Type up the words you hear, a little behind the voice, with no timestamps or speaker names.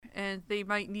and they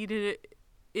might need it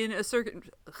in a certain...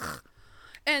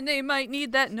 And they might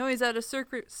need that noise at a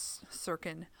certain...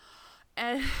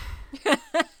 And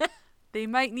they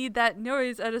might need that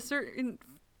noise at a certain...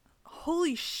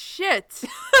 Holy shit!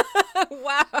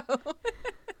 Wow.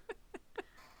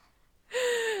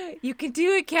 You can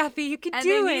do it, Kathy. You can do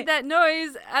it. And they need that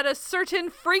noise at a certain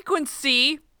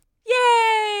frequency.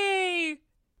 Yay!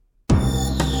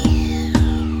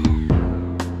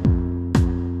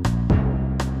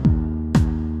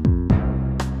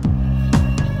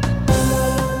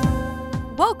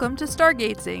 Welcome to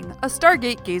Stargazing, a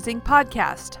Stargate gazing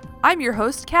podcast. I'm your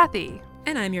host, Kathy.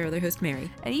 And I'm your other host,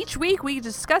 Mary. And each week we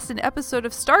discuss an episode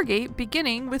of Stargate,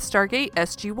 beginning with Stargate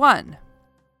SG-1.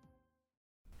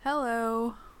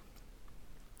 Hello.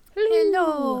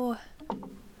 Hello.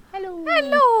 Hello.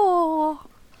 Hello.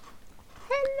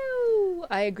 Hello.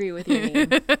 I agree with your name,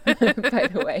 by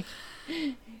the way.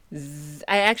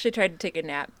 I actually tried to take a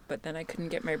nap, but then I couldn't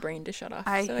get my brain to shut off.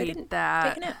 I hate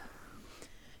that. Take a nap.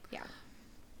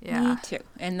 Yeah. Me too.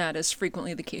 And that is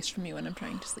frequently the case for me when I'm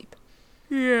trying to sleep.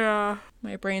 Yeah.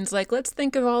 My brain's like, let's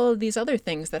think of all of these other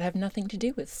things that have nothing to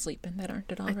do with sleep and that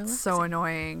aren't at all relaxing. It's so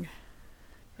annoying.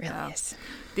 Really is.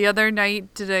 The other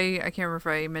night, I can't remember if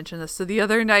I mentioned this. So the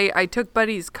other night, I took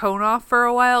Buddy's cone off for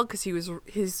a while because he's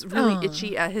really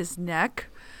itchy at his neck.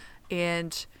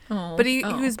 But he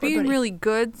was being Buddy. really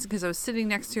good because I was sitting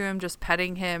next to him, just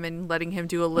petting him and letting him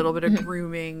do a little bit of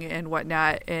grooming and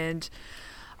whatnot. And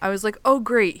I was like, oh,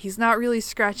 great. He's not really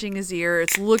scratching his ear.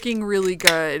 It's looking really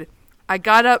good. I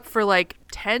got up for like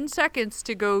 10 seconds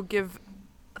to go give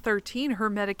 13 her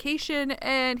medication,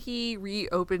 and he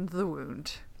reopened the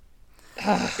wound.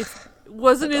 It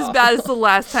wasn't as bad as the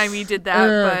last time he did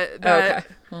that, but okay.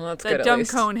 Well, that's good, that at dumb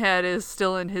least. cone head is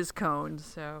still in his cone,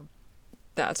 so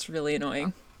That's really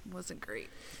annoying. it wasn't great.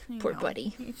 Poor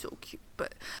Buddy. He's so cute.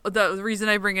 But the reason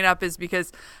I bring it up is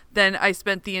because then I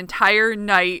spent the entire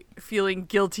night feeling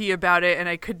guilty about it, and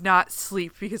I could not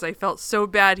sleep because I felt so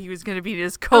bad he was going to be in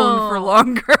his cone for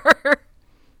longer.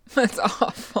 That's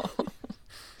awful.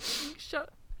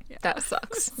 Yeah. That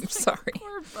sucks. I'm sorry.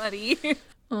 Poor Buddy.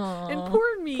 Aww. And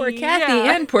poor me. Poor Kathy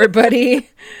yeah. and poor Buddy.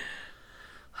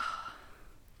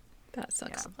 That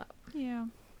sucks a lot. Yeah.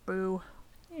 Boo.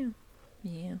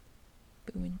 Yeah.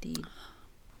 Boo indeed.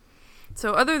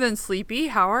 So other than sleepy,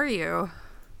 how are you?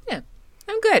 Yeah.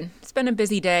 I'm good. It's been a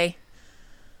busy day.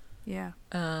 Yeah.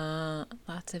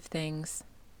 Lots of things.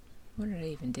 What did I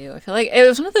even do? I feel like it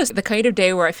was one of the kind of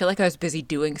day where I feel like I was busy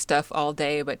doing stuff all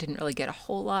day, but didn't really get a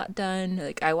whole lot done.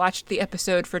 Like, I watched the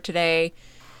episode for today.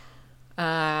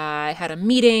 I had a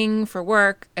meeting for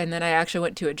work, and then I actually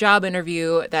went to a job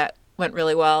interview that went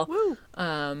really well. Woo.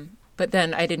 But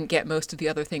then I didn't get most of the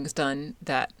other things done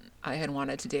that I had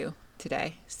wanted to do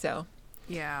today. So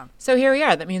here we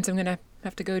are. That means I'm going to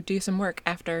have to go do some work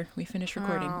after we finish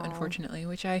recording, unfortunately,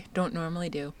 which I don't normally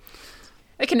do.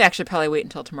 I can actually probably wait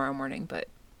until tomorrow morning, but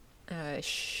I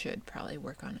should probably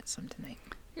work on it some tonight.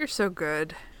 You're so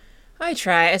good. I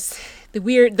try. It's the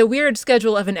weird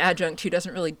schedule of an adjunct who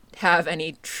doesn't really have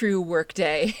any true work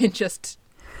day and just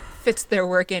fits their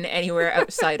work in anywhere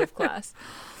outside of class.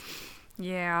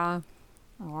 Yeah.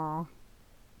 Aw.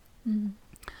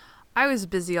 I was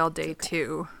busy all day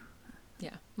too.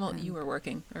 Yeah. Well, you were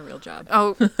working a real job.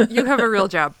 Oh, you have a real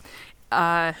job.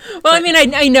 Well, I mean,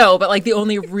 I know, but like the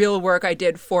only real work I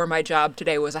did for my job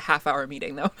today was a half-hour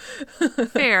meeting, though.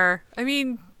 Fair. I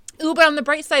mean, ooh, but on the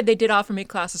bright side, they did offer me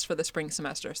classes for the spring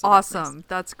semester. So awesome. That's nice.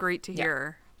 That's great to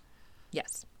hear.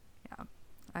 Yes.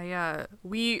 Yeah.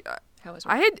 How was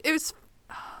it?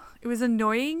 It was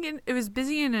annoying, and it was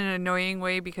busy in an annoying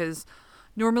way because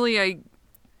normally I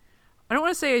don't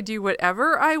want to say I do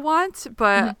whatever I want,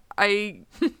 but I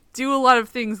do a lot of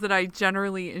things that I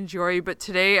generally enjoy. But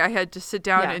today I had to sit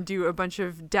down and do a bunch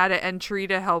of data entry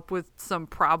to help with some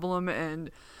problem, and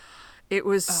it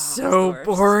was so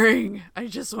boring. I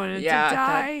just wanted to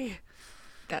die.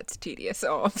 That's tedious.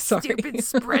 Oh, I'm sorry. Stupid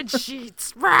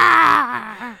spreadsheets.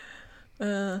 Rah!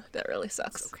 That really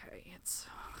sucks. It's okay. It's,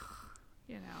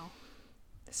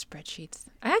 The spreadsheets.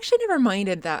 I actually never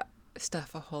minded that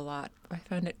stuff a whole lot. I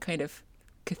found it kind of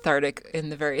cathartic in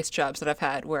the various jobs that I've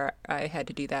had where I had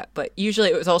to do that. But usually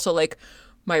it was also like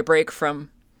my break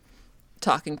from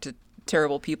talking to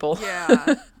terrible people.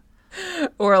 Yeah.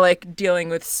 Or like dealing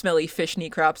with smelly fish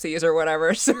necropsies or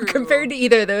whatever. So compared to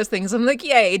either of those things, I'm like,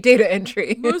 yay, data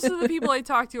entry. Most of the people I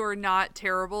talk to are not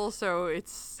terrible, so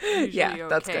it's usually okay.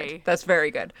 That's good. That's very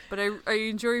good. But I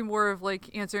enjoy more of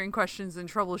like answering questions and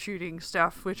troubleshooting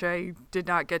stuff, which I did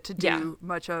not get to do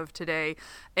much of today.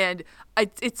 And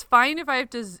it's fine if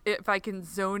I can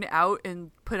zone out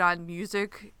and put on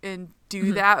music and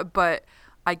do that, but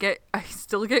I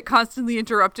still get constantly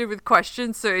interrupted with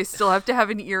questions, so I still have to have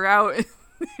an ear out.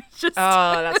 Just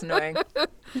oh, that's annoying.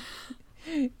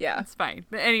 Yeah. It's fine.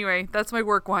 But anyway, that's my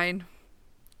work wine.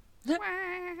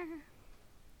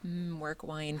 Work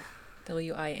wine.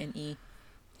 W-I-N-E.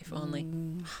 If only.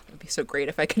 It would be so great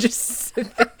if I could just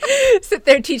sit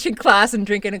there teaching class and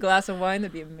drinking a glass of wine.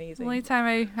 That'd be amazing. The only time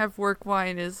I have work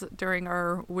wine is during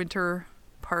our winter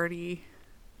party.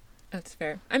 That's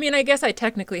fair. I mean, I guess I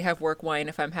technically have work wine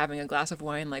if I'm having a glass of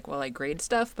wine, like while I grade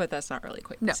stuff, but that's not really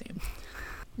quite the same.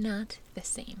 Not the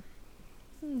same.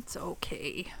 It's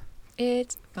okay.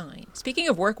 It's fine. Speaking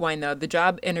of work wine, though, the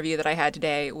job interview that I had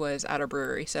today was at a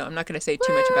brewery, so I'm not going to say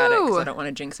too much about it because I don't want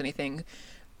to jinx anything.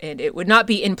 And it would not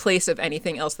be in place of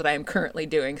anything else that I am currently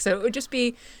doing. So it would just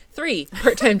be 3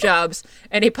 part-time jobs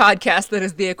and a podcast that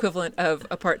is the equivalent of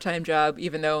a part-time job,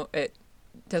 even though it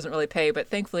doesn't really pay, but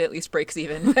thankfully at least breaks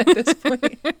even at this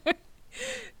point.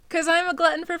 Because I'm a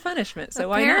glutton for punishment,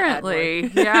 so apparently,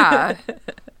 why not? Yeah.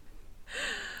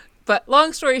 But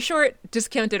long story short,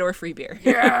 discounted or free beer.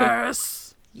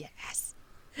 Yes. Yes.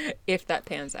 If that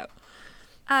pans out.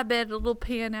 I bet it'll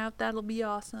pan out. That'll be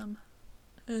awesome.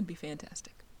 That'd be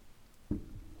fantastic.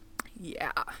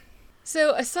 Yeah.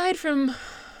 So aside from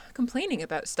complaining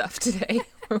about stuff today,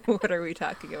 what are we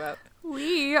talking about?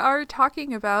 We are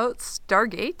talking about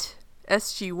Stargate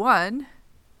SG-1,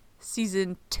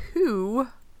 Season 2,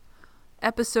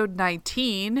 Episode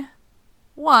 19,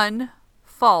 One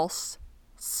False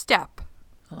Step.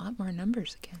 A lot more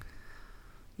numbers again.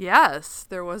 Yes,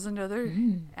 there was another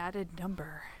added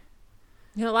number.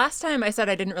 You know, last time I said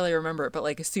I didn't really remember it, but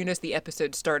like as soon as the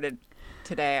episode started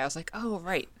today, I was like, oh,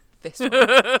 right, this one.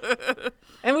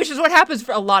 And which is what happens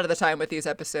for a lot of the time with these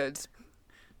episodes.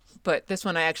 But this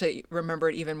one I actually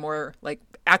remembered even more, like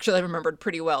actually remembered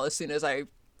pretty well as soon as I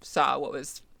saw what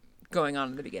was going on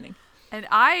in the beginning. And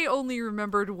I only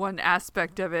remembered one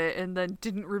aspect of it and then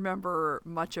didn't remember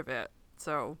much of it.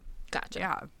 So, gotcha.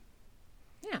 Yeah.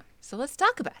 Yeah. So let's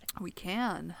talk about it. We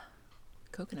can.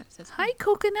 Coconut says hi,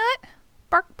 Coconut.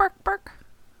 Bark, bark, bark.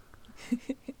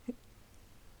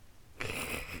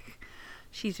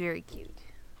 She's very cute.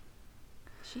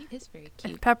 She is very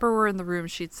cute. If Pepper were in the room,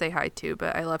 she'd say hi too,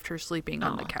 but I left her sleeping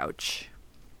on the couch.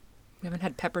 We haven't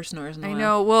had Pepper snores in a while. I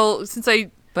know. Well,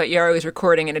 But you're always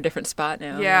recording in a different spot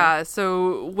now. Yeah,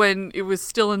 so when it was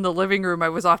still in the living room, I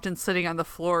was often sitting on the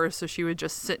floor, so she would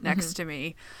just sit next to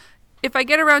me. If I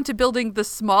get around to building the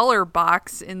smaller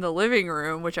box in the living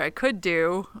room, which I could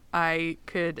do, I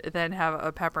could then have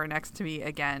a Pepper next to me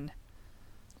again.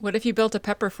 What if you built a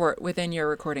Pepper fort within your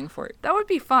recording fort? That would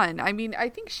be fun. I mean, I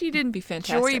think she'd be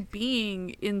fantastic. enjoy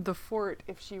being in the fort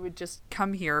if she would just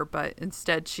come here, but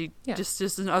instead she just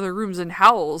is in other rooms and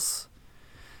howls.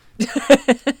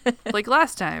 Like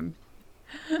last time.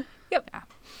 Yep.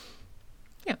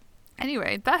 Yeah.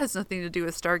 Anyway, that has nothing to do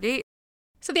with Stargate.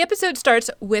 So the episode starts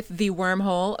with the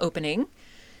wormhole opening.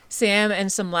 Sam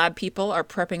and some lab people are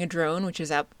prepping a drone, which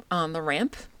is up on the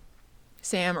ramp.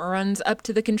 Sam runs up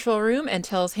to the control room and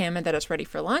tells Hammond that it's ready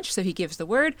for launch, so he gives the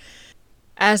word.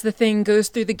 As the thing goes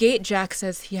through the gate, Jack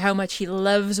says how much he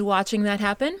loves watching that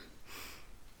happen.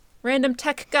 Random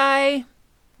tech guy,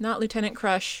 not Lieutenant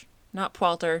Crush, not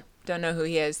Poulter, don't know who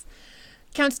he is,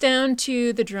 counts down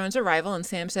to the drone's arrival, and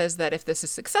Sam says that if this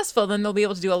is successful, then they'll be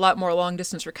able to do a lot more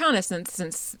long-distance reconnaissance,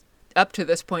 since up to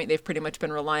this point they've pretty much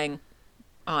been relying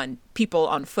on people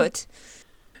on foot.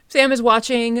 Sam is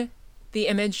watching the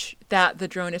image that the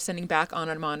drone is sending back on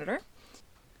a monitor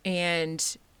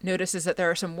and notices that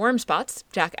there are some worm spots.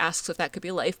 Jack asks if that could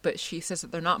be life, but she says that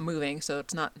they're not moving, so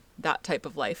it's not that type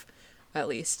of life, at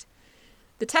least.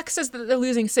 The tech says that they're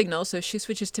losing signal, so she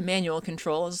switches to manual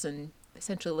controls and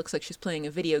essentially looks like she's playing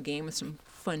a video game with some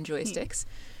fun joysticks.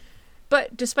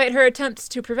 But despite her attempts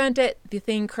to prevent it, the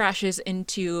thing crashes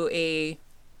into a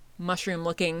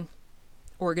mushroom-looking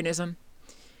organism.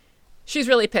 She's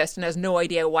really pissed and has no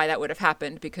idea why that would have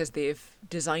happened because they've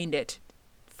designed it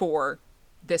for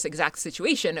this exact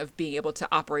situation of being able to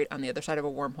operate on the other side of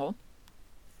a wormhole.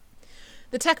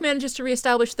 The tech manages to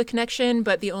reestablish the connection,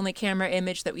 but the only camera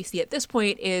image that we see at this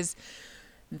point is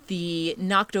the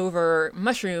knocked over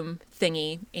mushroom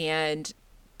thingy and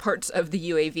parts of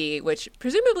the UAV, which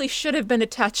presumably should have been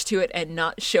attached to it and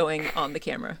not showing on the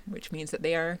camera, which means that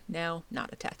they are now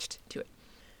not attached to it.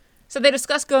 So they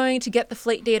discuss going to get the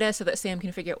flight data so that Sam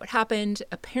can figure out what happened.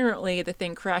 Apparently the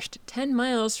thing crashed 10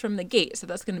 miles from the gate, so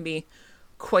that's going to be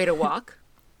quite a walk.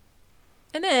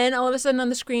 And then all of a sudden on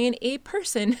the screen, a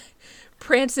person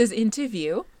prances into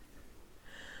view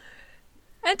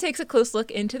and takes a close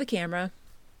look into the camera.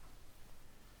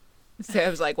 So I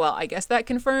was like, well, I guess that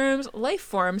confirms life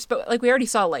forms. But like we already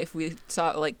saw life. We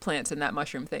saw like plants in that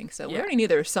mushroom thing. So we already knew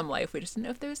there was some life. We just didn't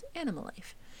know if there was animal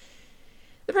life.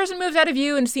 The person moves out of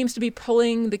view and seems to be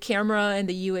pulling the camera and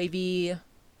the UAV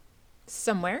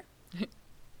somewhere.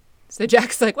 So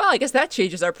Jack's like, well, I guess that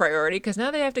changes our priority because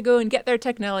now they have to go and get their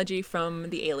technology from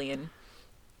the alien.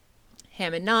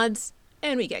 Hammond nods,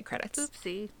 and we get credits.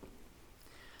 Oopsie.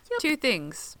 Yep. 2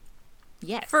 things.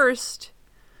 Yes. First,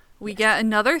 we get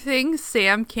another thing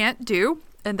Sam can't do,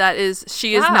 and that is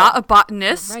she is not a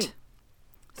botanist. Right.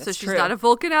 So she's not a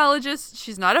volcanologist,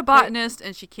 she's not a botanist,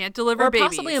 and she can't deliver babies. Or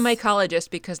possibly a mycologist,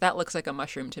 because that looks like a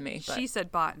mushroom to me. But she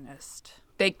said botanist.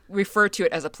 They refer to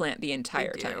it as a plant the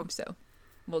entire time, so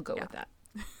we'll go with that.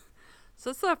 So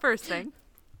that's the first thing.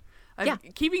 I'm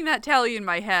keeping that tally in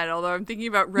my head, although I'm thinking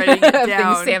about writing it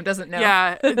down. Things Sam doesn't know.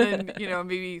 Yeah, and then,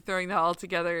 maybe throwing that all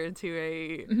together into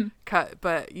a cut.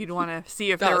 But you'd want to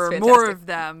see if there were more of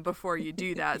them before you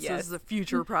do that. So this is a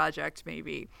future project,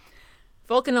 maybe.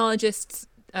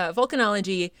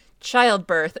 Volcanology,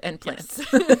 childbirth, and plants.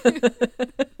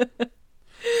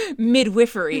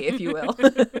 Midwifery, if you will.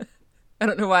 I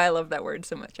don't know why I love that word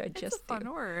so much. It's a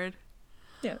fun word.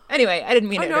 Yeah. Anyway, I didn't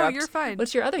mean to interrupt. No, you're fine.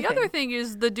 What's your other thing? The other thing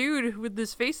is the dude with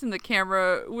his face in the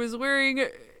camera was wearing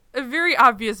a very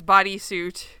obvious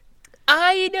bodysuit.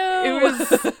 I know. It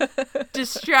was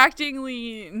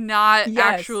distractingly not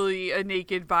actually a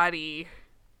naked body.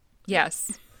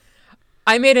 Yes.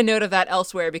 I made a note of that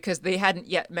elsewhere because they hadn't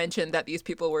yet mentioned that these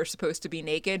people were supposed to be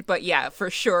naked. But yeah,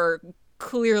 for sure,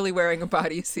 clearly wearing a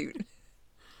bodysuit.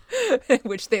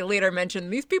 Which they later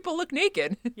mentioned, these people look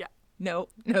naked. Yeah. No,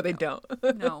 they don't.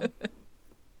 No.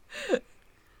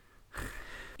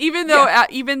 Even though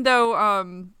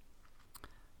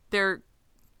they're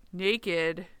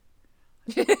naked,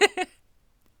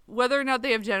 whether or not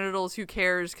they have genitals, who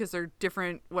cares? Because they're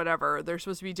different. Whatever, they're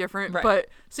supposed to be different. Right. But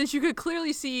since you could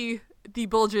clearly see the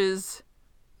bulges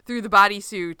through the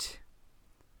bodysuit,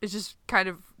 it's just kind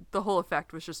of the whole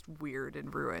effect was just weird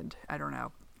and ruined. I don't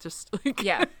know. Just like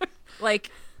like.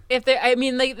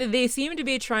 They seem to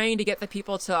be trying to get the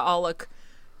people to all look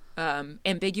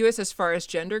ambiguous as far as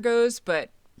gender goes, but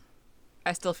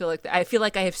I still feel like I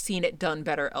have seen it done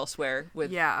better elsewhere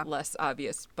with less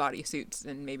obvious bodysuits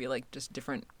and maybe like just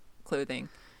different clothing.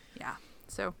 Yeah.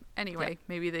 So anyway,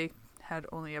 maybe they had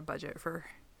only a budget for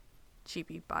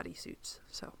cheapy bodysuits.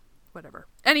 So whatever.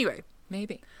 Anyway,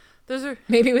 maybe.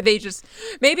 Maybe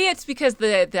it's because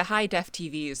the high def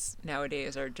TVs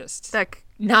nowadays are just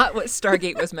not what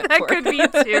Stargate was meant for. That could be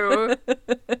too.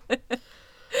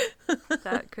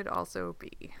 That could also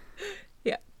be.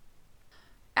 Yeah.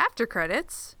 After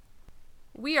credits,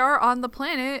 we are on the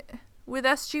planet with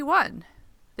SG-1.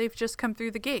 They've just come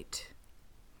through the gate.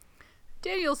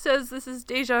 Daniel says this is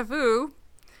deja vu,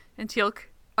 and Teal'c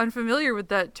unfamiliar with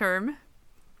that term.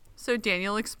 So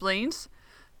Daniel explains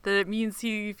that it means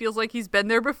he feels like he's been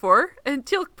there before, and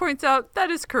Teal'c points out that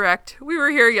is correct. We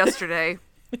were here yesterday.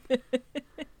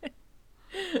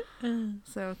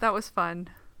 So that was fun.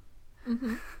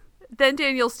 Mm-hmm. Then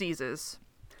Daniel sneezes.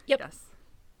 Yep. Yes.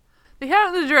 They head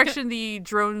in the direction the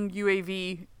drone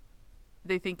UAV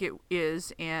they think it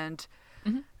is, and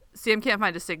Sam can't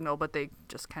find a signal, but they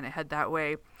just kind of head that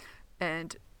way.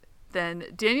 And then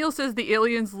Daniel says the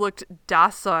aliens looked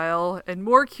docile and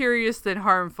more curious than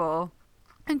harmful.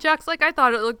 And Jack's like, I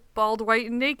thought it looked bald, white,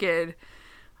 and naked.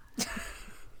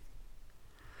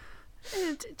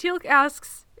 And Teal'c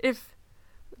asks if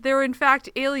they're in fact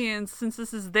aliens since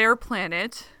this is their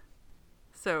planet.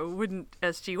 So wouldn't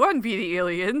SG-1 be the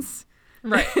aliens?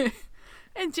 Right.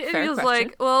 And Daniel's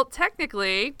like, well,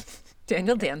 technically.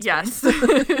 Daniel Dan's. Yes.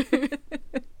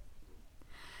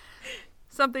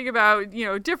 Something about,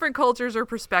 different cultures or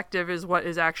perspective is what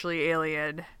is actually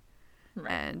alien.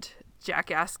 Right. And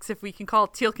Jack asks if we can call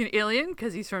Teal'c an alien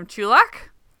because he's from Chulak.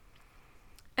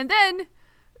 And then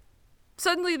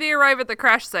suddenly they arrive at the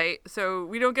crash site, so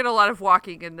we don't get a lot of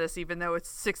walking in this, even though it's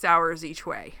 6 hours each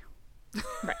way.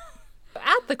 Right.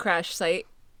 At the crash site,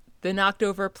 the knocked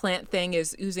over plant thing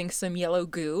is oozing some yellow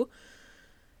goo.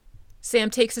 Sam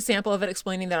takes a sample of it,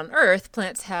 explaining that on Earth,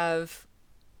 plants have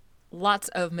lots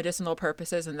of medicinal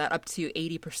purposes and that up to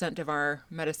 80% of our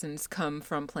medicines come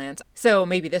from plants. So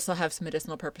maybe this will have some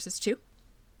medicinal purposes too.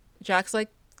 Jack's like,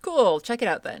 cool, check it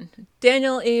out then.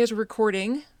 Daniel is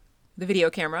recording the video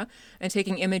camera and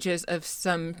taking images of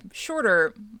some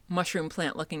shorter mushroom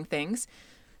plant looking things.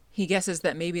 He guesses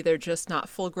that maybe they're just not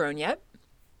full grown yet.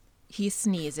 He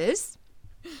sneezes.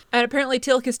 And apparently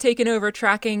Teal'c has taken over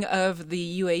tracking of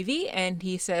the UAV, and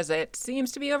he says it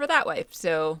seems to be over that way.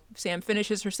 So Sam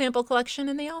finishes her sample collection,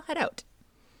 and they all head out.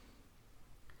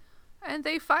 And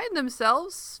they find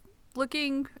themselves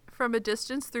looking from a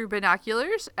distance through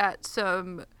binoculars at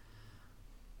some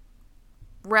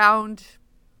round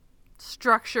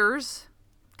structures.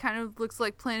 Kind of looks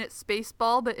like Planet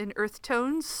Spaceball, but in earth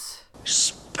tones.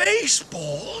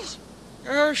 Spaceballs?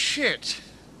 Oh, shit.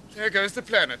 There goes the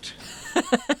planet.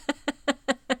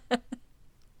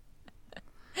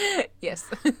 Yes.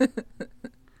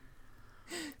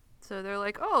 So they're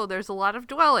like, oh, there's a lot of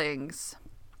dwellings.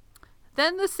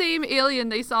 Then the same alien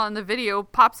they saw in the video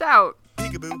pops out.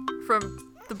 Peekaboo.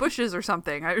 From the bushes or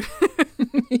something.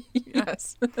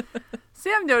 Yes.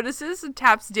 Sam notices and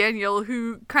taps Daniel,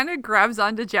 who kind of grabs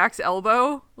onto Jack's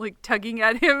elbow, like tugging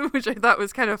at him, which I thought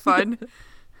was kind of fun.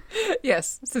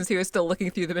 Yes, since he was still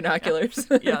looking through the binoculars.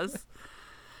 Yes.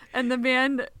 And the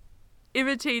man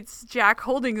imitates Jack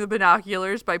holding the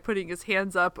binoculars by putting his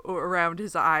hands up around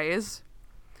his eyes.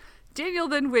 Daniel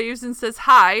then waves and says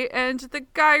hi, and the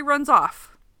guy runs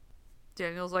off.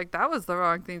 Daniel's like, that was the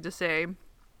wrong thing to say.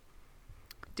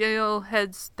 Daniel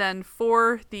heads then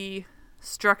for the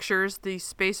structures, the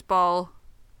Spaceball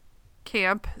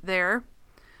camp there.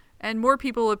 And more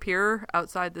people appear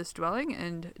outside this dwelling,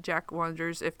 and Jack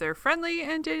wonders if they're friendly,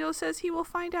 and Daniel says he will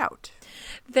find out.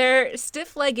 Their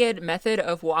stiff-legged method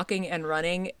of walking and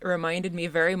running reminded me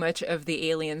very much of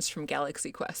the aliens from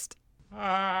Galaxy Quest.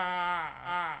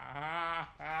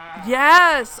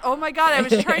 Yes! Oh my god, I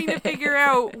was trying to figure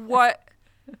out what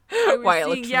I was Why it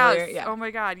seeing. looked familiar, Yes. yeah. Oh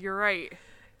my god, you're right.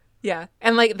 Yeah,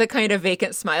 and like the kind of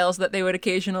vacant smiles that they would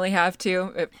occasionally have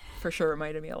too. It for sure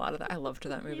reminded me a lot of that. I loved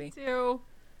that movie. Me too.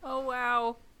 Oh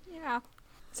wow. Yeah.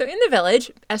 So in the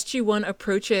village, SG-1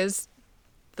 approaches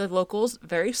the locals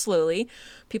very slowly.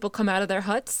 People come out of their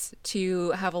huts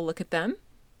to have a look at them.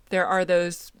 There are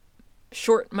those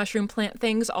short mushroom plant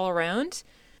things all around.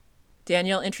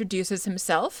 Daniel introduces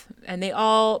himself, and they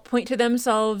all point to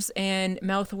themselves and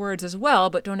mouth words as well,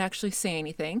 but don't actually say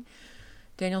anything.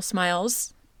 Daniel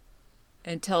smiles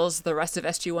and tells the rest of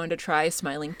SG-1 to try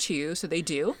smiling too, so they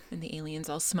do, and the aliens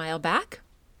all smile back.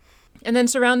 And then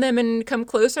surround them and come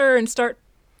closer and start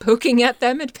poking at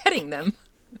them and petting them.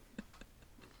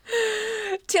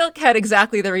 Teal'c had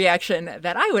exactly the reaction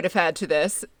that I would have had to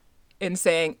this in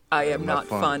saying, I am not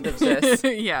fond of this.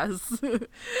 Yes.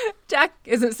 Jack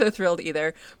isn't so thrilled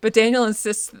either, but Daniel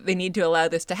insists that they need to allow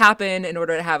this to happen in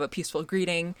order to have a peaceful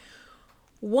greeting.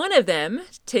 One of them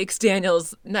takes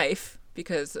Daniel's knife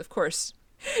because, of course,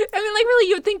 I mean, like, really,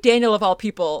 you would think Daniel, of all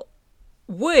people,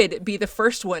 would be the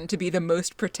first one to be the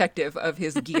most protective of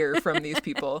his gear from these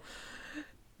people,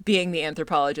 being the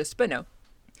anthropologist, but no.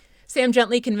 Sam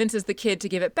gently convinces the kid to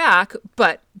give it back,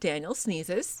 but Daniel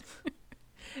sneezes.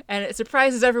 And it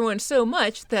surprises everyone so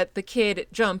much that the kid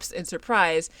jumps in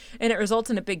surprise, and it results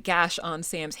in a big gash on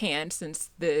Sam's hand, since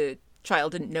the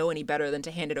child didn't know any better than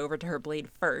to hand it over to her blade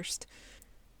first.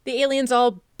 The aliens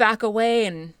all back away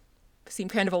and seem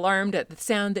kind of alarmed at the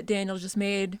sound that Daniel just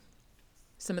made.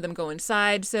 Some of them go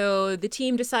inside, so the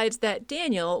team decides that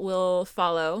Daniel will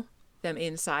follow them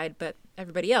inside, but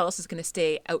everybody else is going to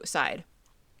stay outside.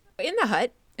 In the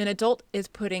hut, an adult is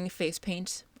putting face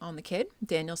paint on the kid.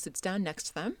 Daniel sits down next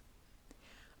to them.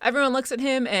 Everyone looks at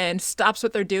him and stops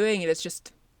what they're doing and is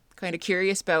just kind of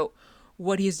curious about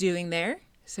what he's doing there.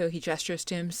 So he gestures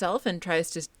to himself and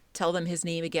tries to tell them his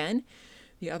name again.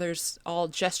 The others all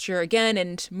gesture again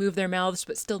and move their mouths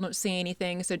but still don't say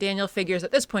anything. So Daniel figures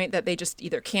at this point that they just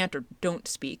either can't or don't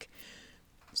speak.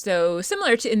 So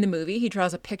similar to in the movie, he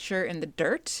draws a picture in the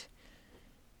dirt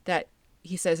that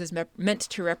he says is meant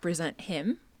to represent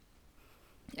him.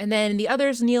 And then the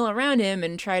others kneel around him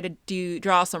and try to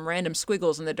draw some random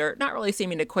squiggles in the dirt, not really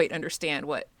seeming to quite understand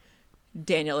what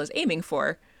Daniel is aiming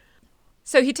for.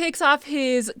 So he takes off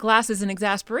his glasses in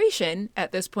exasperation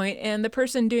at this point, and the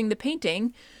person doing the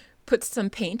painting puts some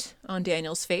paint on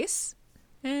Daniel's face,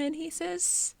 and he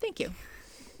says, "Thank you."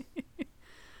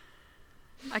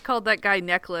 I called that guy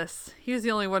Necklace. He was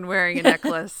the only one wearing a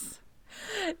necklace.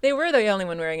 They were the only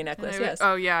one wearing a necklace, yes.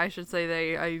 Oh, yeah, I should say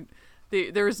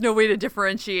there was no way to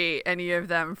differentiate any of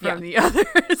them from the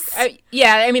others.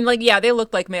 They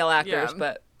looked like male actors,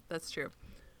 but that's true.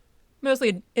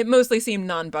 It mostly seemed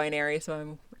non-binary,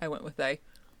 so I went with they.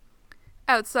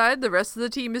 Outside, the rest of the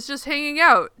team is just hanging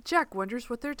out. Jack wonders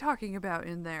what they're talking about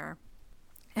in there.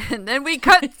 And then we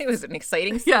cut. It was an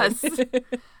exciting scene. Yes.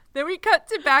 Then we cut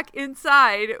to back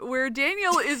inside, where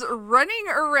Daniel is running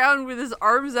around with his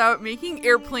arms out, making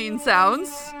airplane sounds.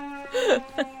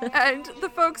 And the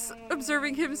folks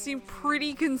observing him seem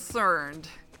pretty concerned.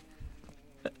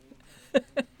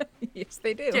 Yes,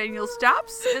 they do. Daniel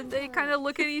stops, and they kind of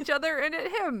look at each other and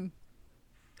at him.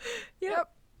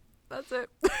 Yep. That's it.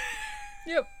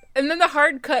 Yep. And then the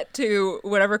hard cut to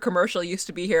whatever commercial used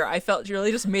to be here, I felt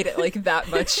really just made it like that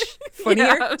much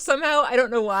funnier somehow. I don't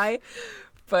know why,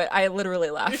 but I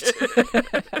literally laughed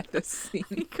at this scene.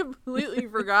 I completely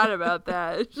forgot about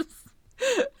that. So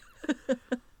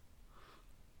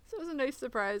it was a nice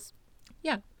surprise.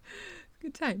 Yeah,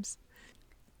 good times.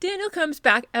 Daniel comes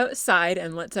back outside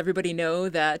and lets everybody know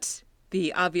that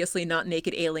the obviously not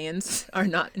naked aliens are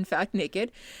not, in fact,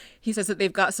 naked. He says that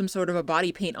they've got some sort of a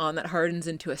body paint on that hardens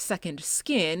into a second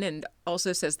skin, and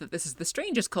also says that this is the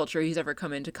strangest culture he's ever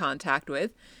come into contact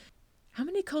with. How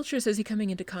many cultures is he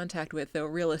coming into contact with, though,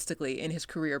 realistically, in his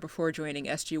career before joining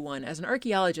SG-1 as an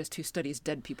archaeologist who studies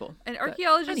dead people? An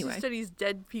archaeologist who studies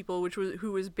dead people,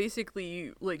 who was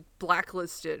basically, like,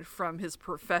 blacklisted from his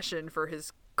profession for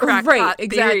his crackpot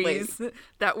theories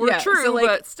that were true, so, like,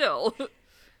 but still...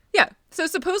 Yeah, so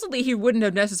supposedly he wouldn't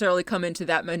have necessarily come into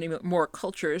that many more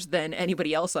cultures than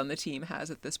anybody else on the team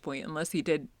has at this point, unless he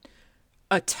did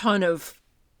a ton of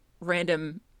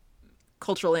random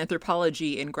cultural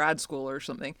anthropology in grad school or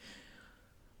something,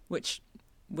 which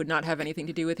would not have anything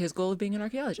to do with his goal of being an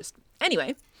archaeologist.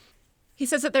 Anyway, he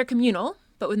says that they're communal,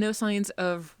 but with no signs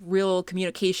of real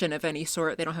communication of any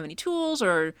sort. They don't have any tools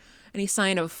or any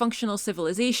sign of functional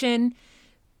civilization.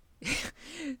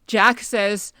 Jack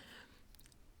says...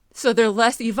 So they're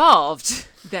less evolved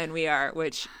than we are,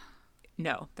 which,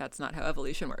 no, that's not how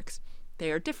evolution works.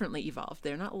 They are differently evolved.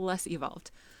 They're not less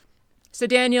evolved. So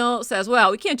Daniel says,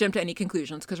 well, we can't jump to any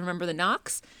conclusions because remember the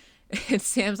Nox? And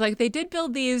Sam's like, they did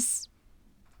build these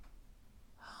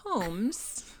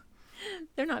homes.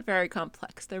 They're not very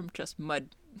complex. They're just mud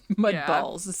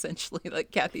balls, essentially,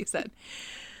 like Kathy said.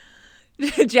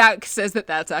 Jack says that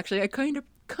that's actually a kind of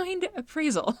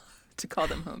appraisal to call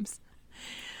them homes.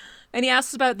 And he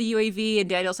asks about the UAV, and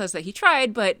Daniel says that he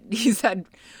tried, but he's had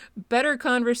better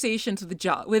conversations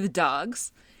with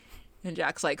dogs. And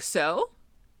Jack's like, so?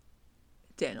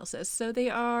 Daniel says, so they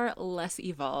are less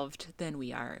evolved than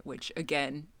we are, which,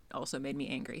 again, also made me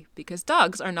angry, because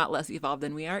dogs are not less evolved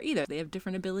than we are either. They have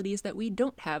different abilities that we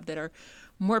don't have that are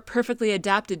more perfectly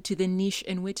adapted to the niche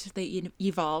in which they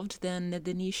evolved than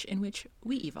the niche in which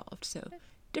we evolved. So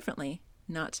differently,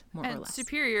 not more or less.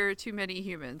 Superior to many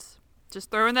humans. Just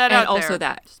throwing that out there. And also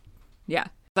that. Yeah.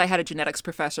 I had a genetics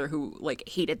professor who, like,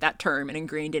 hated that term and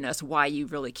ingrained in us why you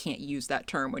really can't use that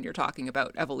term when you're talking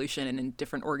about evolution and in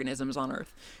different organisms on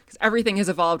Earth. Because everything has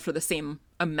evolved for the same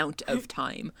amount of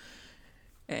time.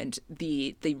 And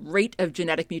the rate of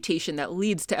genetic mutation that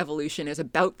leads to evolution is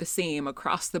about the same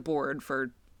across the board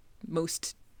for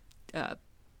most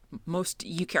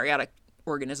eukaryotic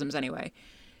organisms anyway.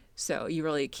 So you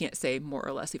really can't say more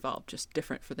or less evolved, just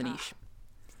different for the niche.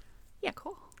 Yeah,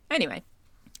 cool. Anyway,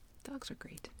 dogs are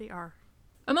great. They are.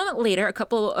 A moment later, a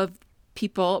couple of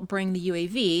people bring the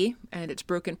UAV and its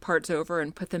broken parts over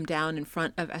and put them down in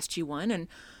front of SG-1. And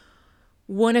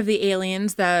one of the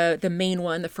aliens, the main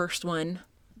one, the first one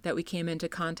that we came into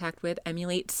contact with,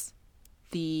 emulates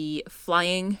the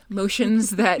flying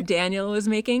motions that Daniel was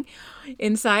making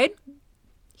inside.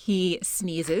 He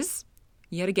sneezes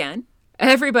yet again.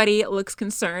 Everybody looks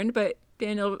concerned, but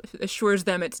Daniel assures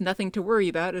them it's nothing to worry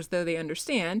about, as though they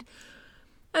understand.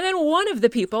 And then one of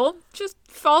the people just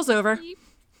falls over.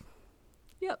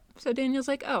 Yep. So Daniel's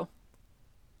like, oh,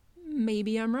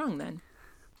 maybe I'm wrong then.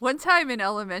 One time in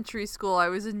elementary school, I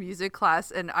was in music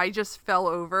class and I just fell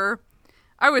over.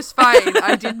 I was fine.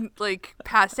 I didn't, like,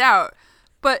 pass out.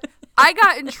 But I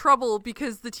got in trouble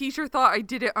because the teacher thought I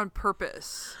did it on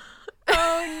purpose.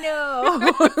 Oh,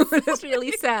 no. That's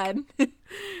really sad.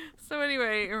 So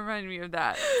anyway, it reminded me of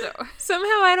that. So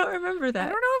somehow I don't remember that. I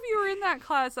don't know if you were in that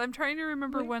class. I'm trying to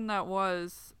remember when that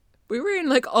was. We were in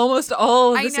like almost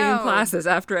all of the same classes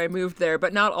after I moved there,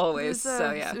 but not always.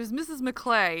 So yeah. It was Mrs.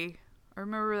 McClay. I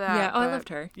remember that. Yeah, I loved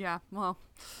her. Yeah, well.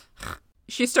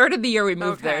 She started the year we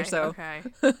moved there, so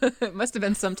it must have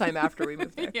been sometime after we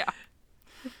moved there. Yeah.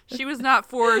 She was not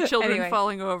for children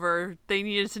falling over. They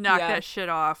needed to knock that shit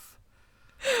off.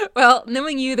 Well,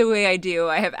 knowing you the way I do,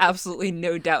 I have absolutely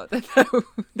no doubt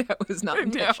that was not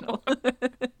intentional.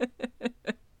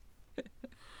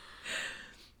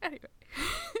 Anyway.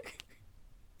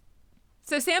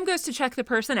 So Sam goes to check the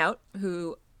person out,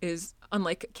 who is,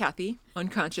 unlike Kathy,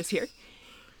 unconscious here.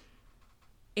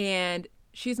 And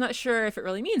she's not sure if it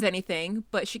really means anything,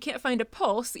 but she can't find a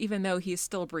pulse, even though he's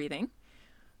still breathing.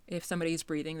 If somebody's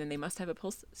breathing, then they must have a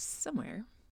pulse somewhere.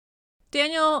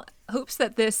 Daniel hopes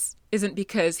that this isn't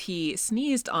because he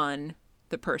sneezed on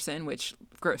the person, which,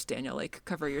 gross, Daniel, like,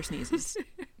 cover your sneezes.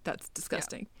 That's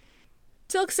disgusting.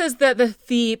 Yeah. Teal'c says that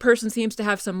the person seems to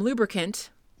have some lubricant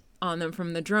on them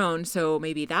from the drone, so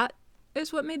maybe that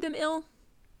is what made them ill.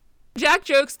 Jack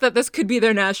jokes that this could be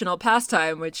their national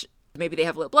pastime, which maybe they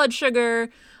have low blood sugar.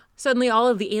 Suddenly, all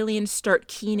of the aliens start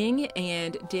keening,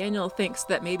 and Daniel thinks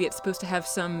that maybe it's supposed to have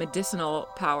some medicinal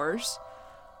powers.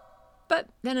 But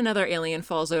then another alien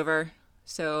falls over,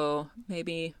 so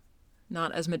maybe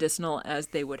not as medicinal as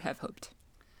they would have hoped.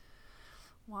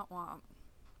 Womp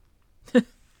womp.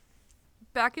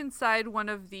 Back inside one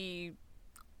of the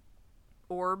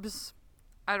orbs,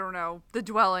 I don't know, the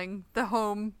dwelling, the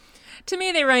home. To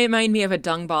me, they remind me of a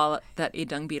dung ball that a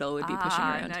dung beetle would be pushing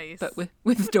around, nice. But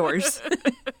with doors.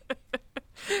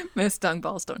 Most dung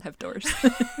balls don't have doors.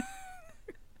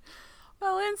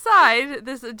 Well, inside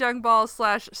this dung ball /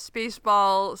 space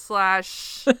ball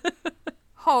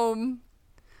 / home,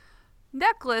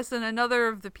 Necklace and another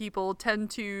of the people tend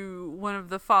to one of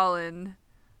the fallen,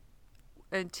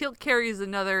 and Teal'c carries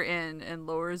another in and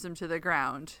lowers him to the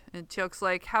ground. And Teal'c's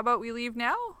like, "How about we leave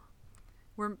now?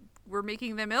 We're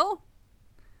making them ill."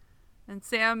 And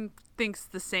Sam thinks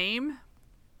the same.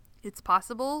 It's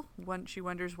possible. She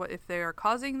wonders what if they are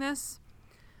causing this.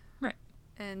 Right.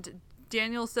 And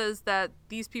Daniel says that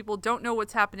these people don't know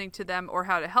what's happening to them or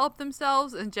how to help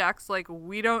themselves. And Jack's like,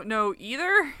 "We don't know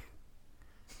either."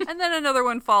 And then another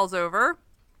one falls over.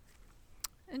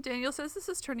 And Daniel says this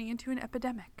is turning into an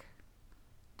epidemic.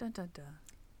 Dun dun dun.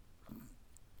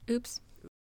 Oops.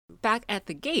 Back at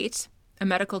the gate, a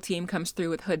medical team comes through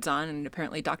with hoods on, and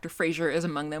apparently Dr. Fraser is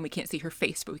among them. We can't see her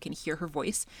face, but we can hear her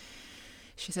voice.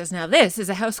 She says, "Now this is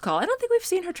a house call." I don't think we've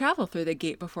seen her travel through the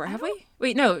gate before, have we?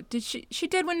 Wait, no. Did she? She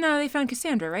did when they found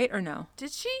Cassandra, right? Or no?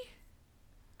 Did she?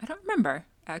 I don't remember,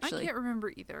 actually. I can't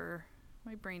remember either.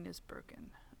 My brain is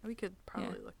broken. We could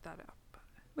probably look that up.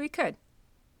 We could.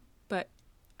 But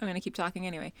I'm going to keep talking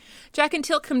anyway. Jack and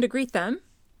Teal'c come to greet them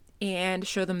and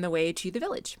show them the way to the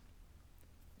village.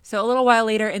 So a little while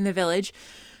later in the village,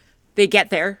 they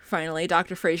get there, finally.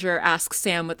 Dr. Fraser asks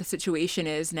Sam what the situation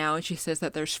is now, and she says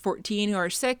that there's 14 who are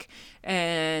sick,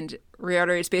 and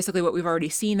reiterates basically what we've already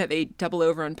seen, that they double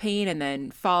over in pain and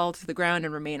then fall to the ground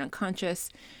and remain unconscious.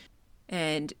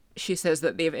 And she says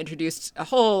that they've introduced a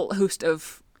whole host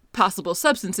of possible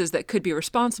substances that could be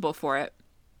responsible for it.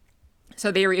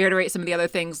 So they reiterate some of the other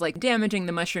things, like damaging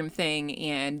the mushroom thing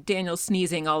and Daniel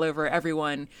sneezing all over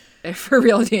everyone. For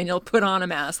real, Daniel, put on a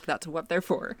mask. That's what they're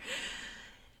for.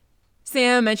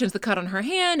 Sam mentions the cut on her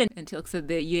hand, and Teal'c said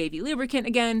the UAV lubricant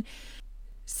again.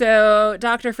 So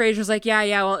Dr. Fraser's like, yeah,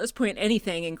 well, at this point,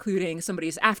 anything, including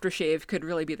somebody's aftershave, could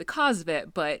really be the cause of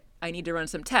it, but I need to run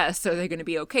some tests, so they're going to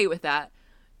be okay with that.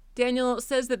 Daniel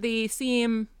says that they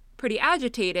seem pretty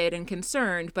agitated and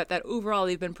concerned, but that overall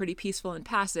they've been pretty peaceful and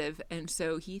passive, and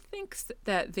so he thinks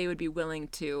that they would be willing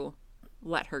to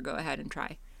let her go ahead and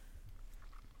try.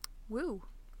 Woo.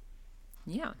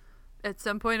 Yeah. At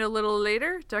some point a little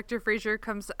later, Dr. Fraser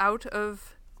comes out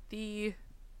of the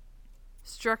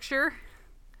structure,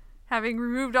 having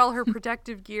removed all her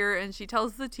protective gear, and she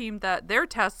tells the team that their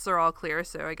tests are all clear,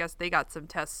 so I guess they got some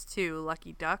tests too,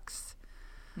 lucky ducks.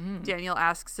 Daniel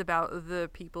asks about the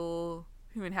people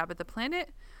who inhabit the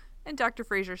planet, and Dr.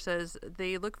 Fraser says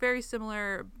they look very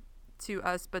similar to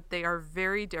us, but they are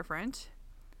very different.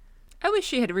 I wish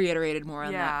she had reiterated more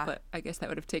on that, but I guess that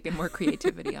would have taken more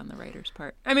creativity on the writer's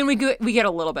part. I mean, we get a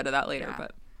little bit of that later,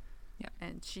 but yeah.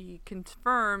 And she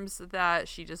confirms that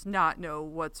she does not know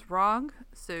what's wrong,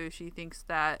 so she thinks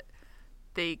that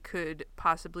they could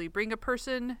possibly bring a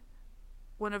person,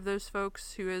 one of those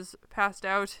folks who has passed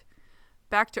out,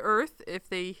 back to Earth if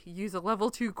they use a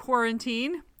level 2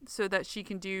 quarantine so that she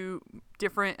can do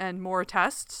different and more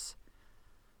tests.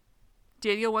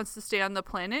 Daniel wants to stay on the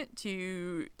planet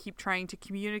to keep trying to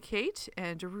communicate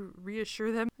and to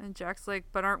reassure them. And Jack's like,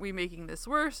 but aren't we making this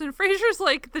worse? And Fraser's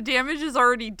like, the damage is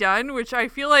already done, which I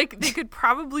feel like they could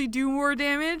probably do more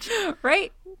damage.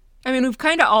 Right? I mean, we've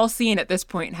kind of all seen at this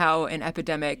point how an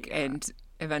epidemic and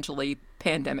eventually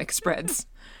pandemic spreads.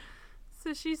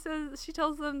 So she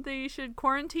tells them they should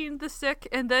quarantine the sick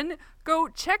and then go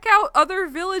check out other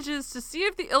villages to see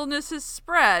if the illness has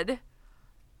spread.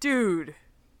 Dude.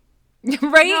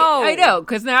 Right? No. I know,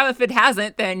 because now if it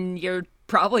hasn't, then you're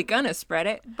probably gonna spread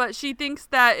it. But she thinks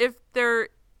that if there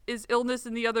is illness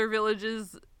in the other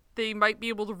villages, they might be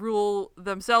able to rule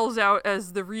themselves out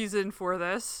as the reason for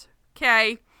this.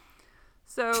 Okay.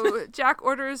 So Jack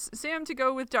orders Sam to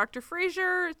go with Dr.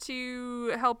 Fraser to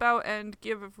help out and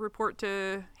give a report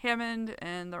to Hammond,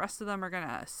 and the rest of them are going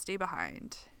to stay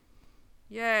behind.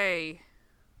 Yay.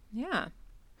 Yeah.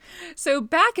 So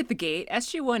back at the gate,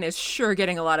 SG-1 is sure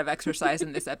getting a lot of exercise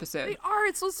in this episode. They are.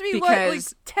 It's supposed to be, like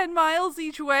 10 miles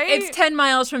each way? It's 10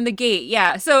 miles from the gate,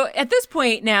 yeah. So at this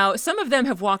point now, some of them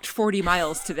have walked 40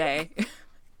 miles today.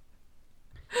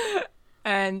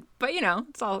 But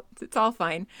it's all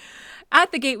fine.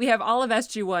 At the gate, we have all of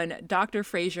SG-1, Dr.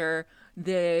 Fraiser,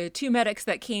 the 2 medics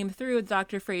that came through with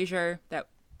Dr. Fraiser that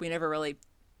we never really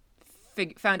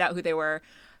found out who they were,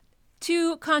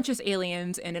 2 conscious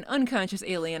aliens and an unconscious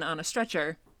alien on a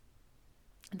stretcher.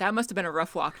 That must have been a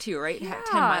rough walk too, right? Yeah.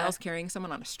 10 miles carrying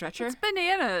someone on a stretcher. It's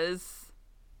bananas.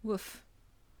 Woof.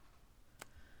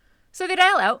 So they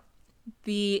dial out.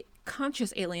 The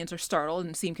conscious aliens are startled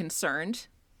and seem concerned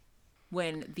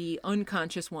when the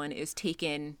unconscious one is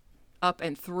taken up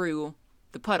and through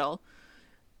the puddle.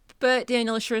 But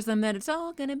Daniel assures them that it's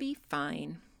all going to be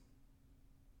fine.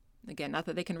 Again, not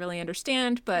that they can really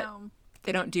understand, but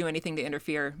they don't do anything to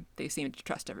interfere. They seem to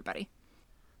trust everybody.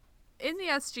 In the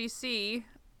SGC,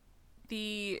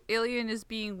 the alien is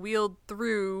being wheeled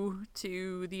through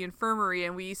to the infirmary,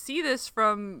 and we see this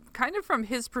from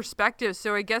his perspective.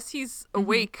 So I guess he's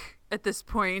awake at this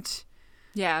point.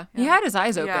 Yeah. He had his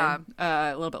eyes open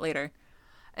a little bit later.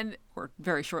 Or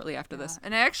very shortly after this.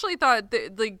 And I actually thought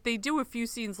that, they do a few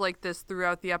scenes like this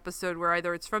throughout the episode where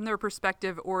either it's from their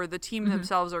perspective or the team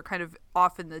themselves are kind of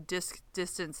off in the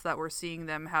distance that we're seeing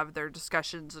them have their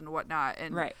discussions and whatnot.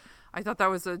 And right. I thought that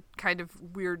was a kind of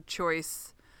weird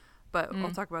choice, but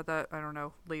I'll talk about that, I don't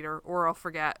know, later, or I'll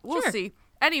forget. We'll see.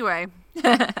 Anyway,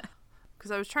 because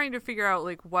I was trying to figure out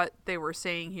what they were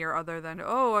saying here other than,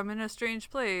 oh, I'm in a strange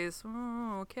place.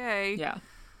 Oh, okay. Yeah.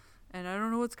 And I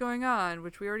don't know what's going on,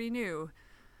 which we already knew.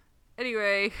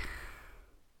 Anyway,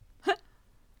 they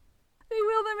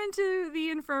wheel them into the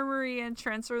infirmary and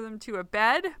transfer them to a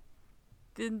bed.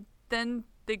 Then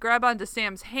they grab onto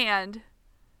Sam's hand,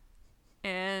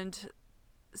 and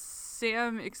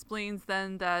Sam explains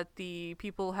then that the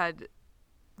people had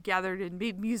gathered and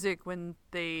made music when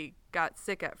they got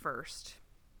sick at first.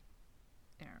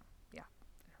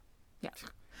 Yeah.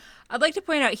 I'd like to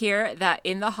point out here that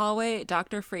in the hallway,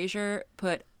 Dr. Fraiser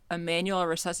put a manual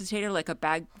resuscitator, like a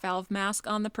bag valve mask,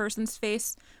 on the person's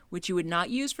face, which you would not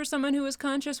use for someone who was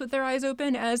conscious with their eyes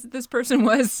open, as this person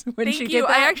was when she did that.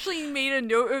 I actually made a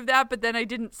note of that, but then I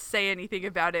didn't say anything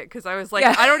about it because I was like,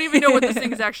 I don't even know what this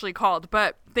thing is actually called.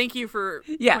 But thank you for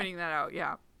pointing that out.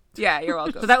 Yeah. Yeah, you're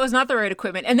welcome. So that was not the right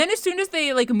equipment. And then as soon as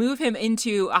they move him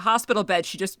into a hospital bed,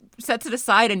 she just sets it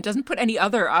aside and doesn't put any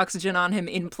other oxygen on him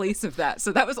in place of that.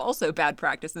 So that was also bad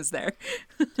practices there.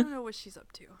 I don't know what she's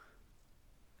up to.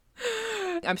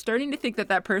 I'm starting to think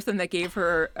that person that gave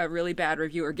her a really bad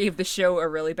review, or gave the show a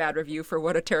really bad review for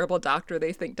what a terrible doctor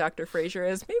they think Dr. Fraiser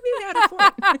is, maybe they had a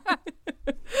point.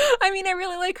 I mean, I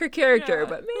really like her character,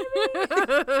 but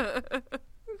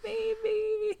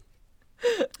maybe.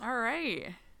 All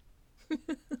right.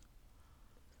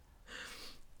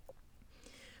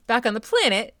 Back on the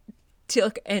planet,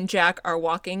 Teal'c and Jack are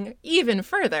walking even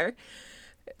further.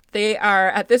 They are,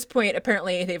 at this point,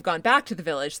 apparently they've gone back to the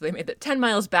village, so they made it 10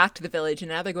 miles back to the village, and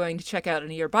now they're going to check out a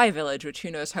nearby village, which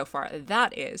who knows how far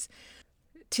that is.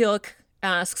 Teal'c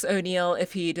asks O'Neill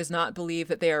if he does not believe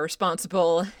that they are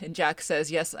responsible, and Jack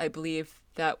says, yes, I believe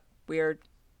that we're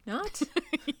not.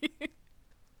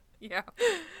 Yeah.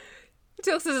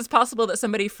 Teal'c says it's possible that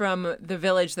somebody from the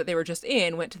village that they were just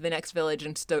in went to the next village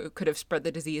and could have spread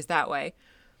the disease that way.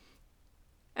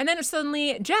 And then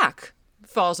suddenly Jack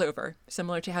falls over,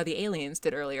 similar to how the aliens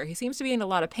did earlier. He seems to be in a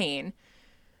lot of pain,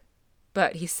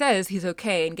 but he says he's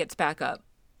okay and gets back up.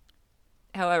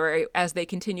 However, as they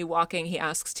continue walking, he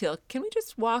asks Teal'c, can we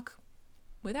just walk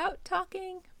without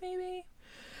talking, maybe?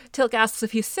 Teal'c asks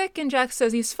if he's sick, and Jack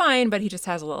says he's fine, but he just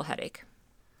has a little headache.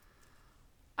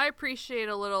 I appreciate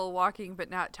a little walking but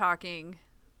not talking.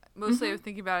 Mostly I'm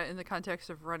thinking about it in the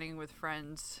context of running with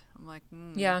friends. I'm like,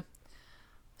 yeah.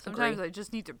 Sometimes I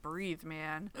just need to breathe,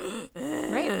 man.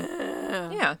 Right.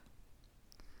 Yeah.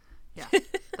 Yeah.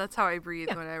 That's how I breathe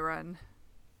when I run.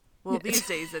 Well, these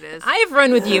days it is. I've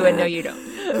run with you and no, you don't.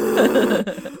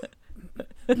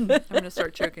 I'm going to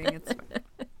start choking. It's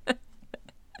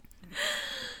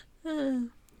fine.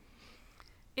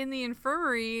 In the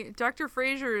infirmary, Dr.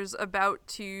 Fraiser's about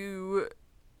to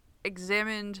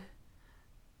examine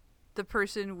the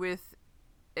person with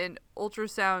an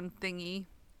ultrasound thingy.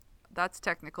 That's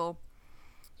technical.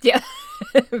 Yeah,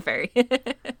 very.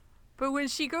 But when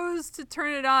she goes to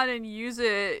turn it on and use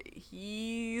it,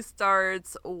 he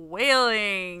starts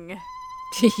wailing.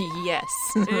 Yes.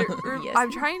 Yes.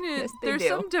 I'm trying to... Yes, there's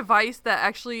some device that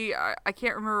actually... I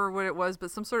can't remember what it was,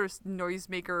 but some sort of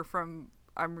noisemaker from...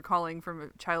 I'm recalling from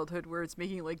childhood where it's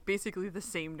making basically the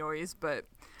same noise, but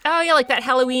oh yeah, like that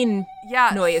Halloween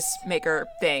noise maker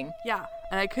thing. Yeah,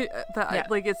 and I could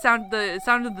it sounded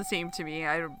the same to me.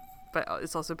 But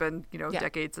it's also been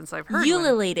decades since I've heard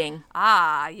ululating. One.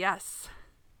 Ah, yes,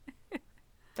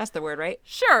 that's the word, right?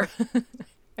 Sure,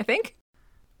 I think.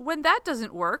 when that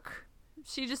doesn't work,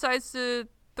 she decides to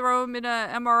throw him in a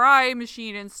MRI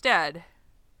machine instead.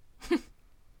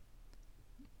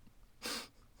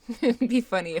 It'd be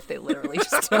funny if they literally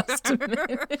just tossed him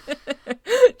in.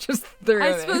 Just threw him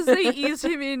in. I suppose they eased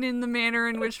him in the manner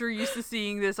in which we're used to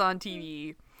seeing this on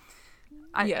TV.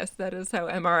 Yes, that is how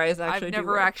MRIs actually I've do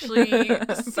never work. actually seen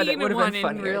one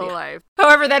in real life.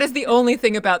 However, that is the only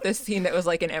thing about this scene that was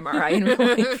like an MRI in real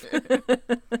life,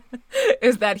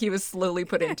 is that he was slowly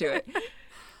put into it.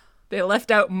 They left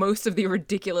out most of the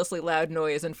ridiculously loud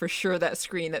noise, and for sure that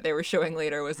screen that they were showing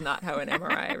later was not how an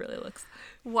MRI really looks.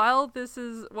 While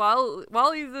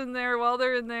he's in there, while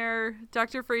they're in there,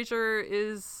 Dr. Fraser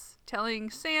is telling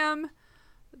Sam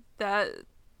that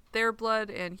their blood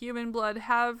and human blood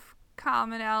have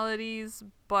commonalities,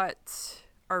 but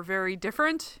are very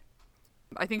different.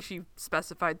 I think she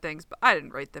specified things, but I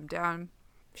didn't write them down.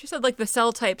 She said, like, the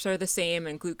cell types are the same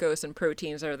and glucose and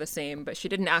proteins are the same, but she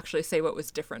didn't actually say what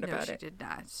was different about it. No, she did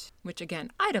not. Which,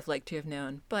 again, I'd have liked to have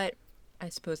known, but I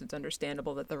suppose it's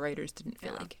understandable that the writers didn't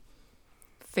feel like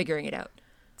figuring it out.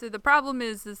 So the problem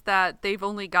is that they've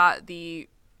only got the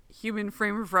human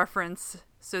frame of reference,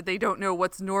 so they don't know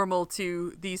what's normal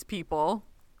to these people.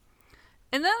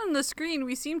 And then on the screen,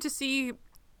 we seem to see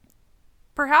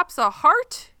perhaps a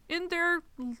heart in their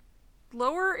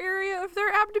lower area of their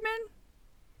abdomen.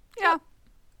 Yeah.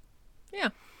 Yeah.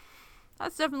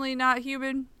 That's definitely not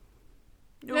human.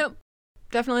 Nope.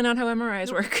 Definitely not how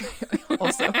MRIs work.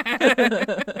 Also.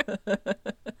 I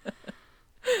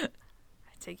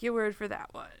take your word for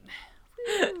that one.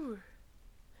 Woo.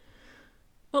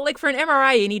 Well, like, for an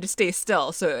MRI, you need to stay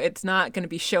still, so it's not going to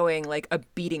be showing, like, a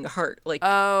beating heart, like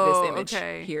this image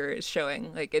here is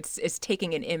showing. Like, it's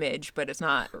taking an image, but it's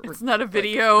not... It's not a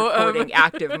video recording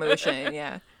active motion,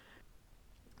 yeah.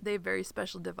 They have very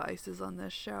special devices on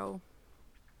this show.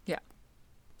 Yeah.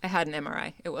 I had an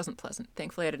MRI. It wasn't pleasant.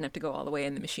 Thankfully, I didn't have to go all the way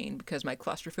in the machine because my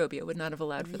claustrophobia would not have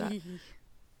allowed for that.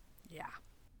 Yeah.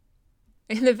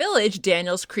 In the village,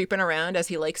 Daniel's creeping around, as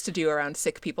he likes to do around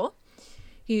sick people.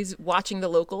 He's watching the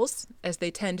locals as they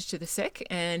tend to the sick,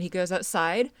 and he goes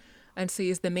outside and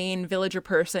sees the main villager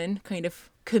person kind of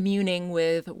communing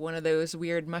with one of those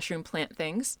weird mushroom plant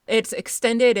things. It's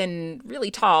extended and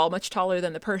really tall, much taller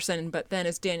than the person, but then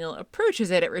as Daniel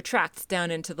approaches it, it retracts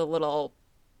down into the little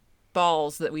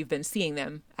balls that we've been seeing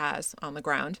them as on the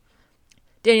ground.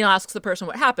 Daniel asks the person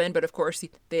what happened, but of course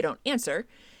they don't answer,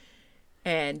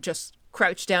 and just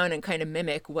crouch down and kind of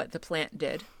mimic what the plant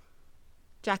did.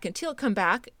 Jack and Teal'c come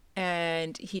back,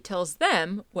 and he tells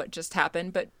them what just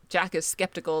happened, but Jack is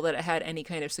skeptical that it had any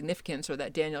kind of significance or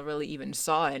that Daniel really even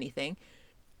saw anything.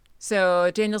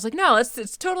 So Daniel's like, no,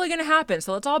 it's totally going to happen,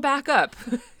 so let's all back up.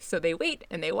 So they wait,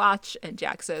 and they watch, and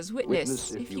Jack says,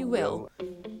 witness if you will.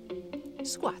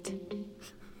 Squat.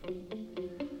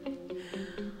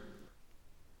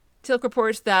 Teal'c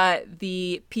reports that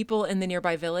the people in the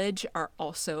nearby village are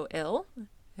also ill.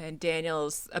 And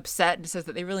Daniel's upset and says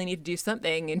that they really need to do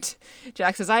something. And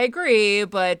Jack says, I agree,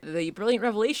 but the brilliant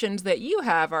revelations that you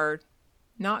have are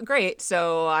not great,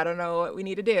 so I don't know what we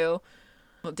need to do.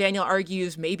 Well, Daniel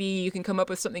argues maybe you can come up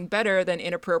with something better than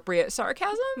inappropriate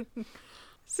sarcasm.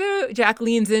 So Jack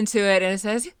leans into it and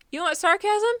says, you want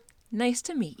sarcasm? Nice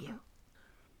to meet you.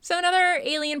 So another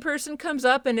alien person comes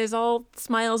up and is all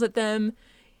smiles at them.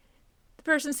 The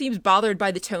person seems bothered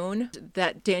by the tone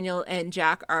that Daniel and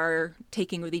Jack are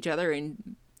taking with each other,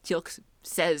 and Teal'c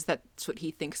says that's what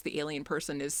he thinks the alien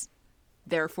person is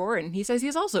there for, and he says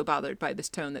he's also bothered by this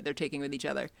tone that they're taking with each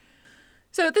other.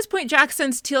 So at this point, Jack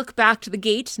sends Teal'c back to the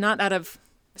gate, not out of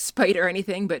spite or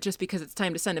anything, but just because it's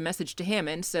time to send a message to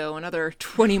Hammond, so another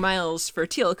 20 miles for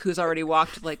Teal'c, who's already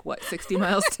walked, 60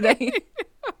 miles today?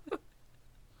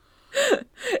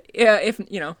 Yeah, if,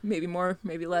 maybe more,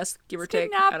 maybe less, give or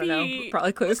take. I don't know.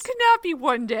 Probably close. This could not be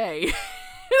one day.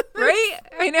 Right?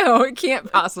 I know. It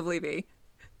can't possibly be.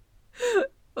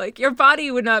 Your body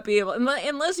would not be able,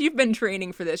 unless you've been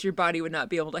training for this, your body would not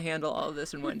be able to handle all of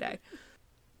this in one day.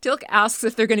 Teal'c asks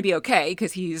if they're going to be okay,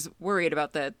 because he's worried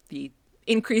about the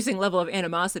increasing level of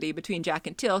animosity between Jack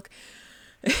and Teal'c.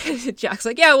 Jack's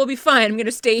like, yeah, we'll be fine. I'm going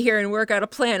to stay here and work out a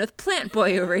plan with Plant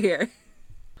Boy over here.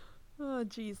 Oh,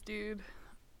 jeez, dude.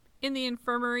 In the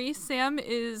infirmary, Sam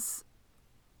is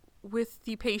with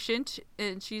the patient,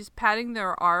 and she's patting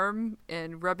their arm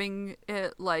and rubbing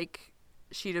it like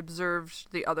she'd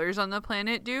observed the others on the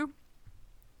planet do,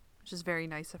 which is very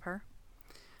nice of her.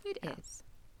 It is.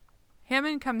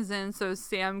 Hammond comes in, so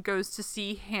Sam goes to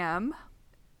see Ham,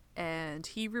 and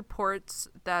he reports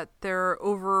that there are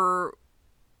over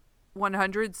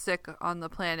 100 sick on the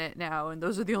planet now, and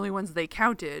those are the only ones they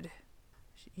counted.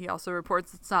 He also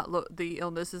reports the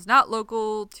illness is not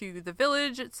local to the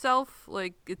village itself.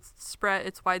 Like, it's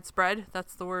widespread.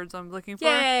 That's the words I'm looking for.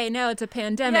 Yay! No, it's a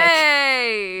pandemic.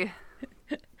 Yay!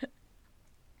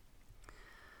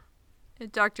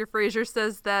 Dr. Fraser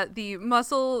says that the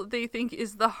muscle they think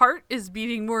is the heart is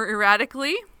beating more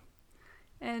erratically,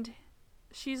 and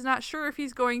she's not sure if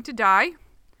he's going to die.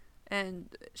 And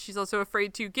she's also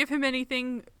afraid to give him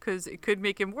anything because it could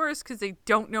make him worse because they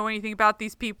don't know anything about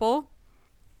these people.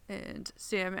 And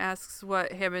Sam asks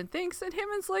what Hammond thinks, and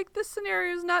Hammond's like, this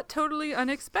scenario is not totally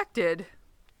unexpected.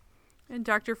 And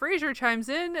Dr. Fraser chimes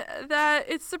in that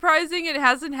it's surprising it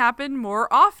hasn't happened more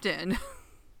often.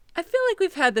 I feel like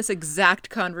we've had this exact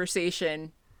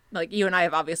conversation. Like, you and I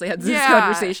have obviously had this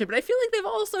conversation, but I feel like they've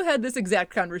also had this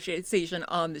exact conversation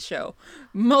on the show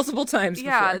multiple times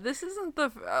before. Yeah, this isn't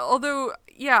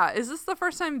is this the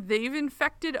first time they've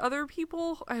infected other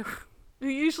people?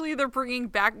 Usually they're bringing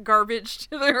back garbage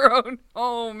to their own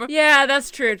home. Yeah,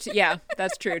 that's true. Yeah,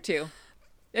 that's true, too.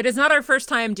 It is not our first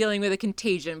time dealing with a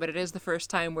contagion, but it is the first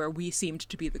time where we seemed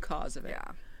to be the cause of it.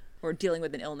 Yeah. Or dealing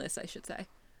with an illness, I should say.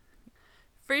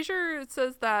 Fraser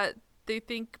says that they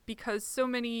think because so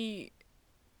many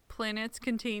planets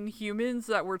contain humans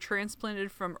that were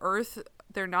transplanted from Earth,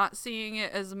 they're not seeing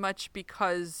it as much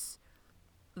because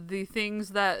the things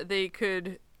that they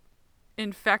could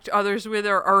infect others with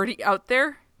are already out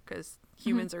there, because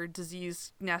humans are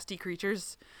diseased, nasty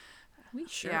creatures. We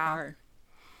sure are.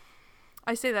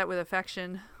 I say that with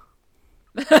affection.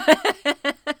 Of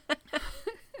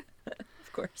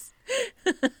course.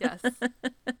 Yes.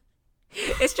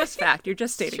 It's just fact. You're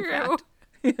just stating fact.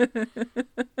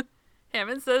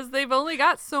 Hammond says they've only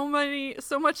got so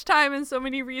much time and so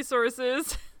many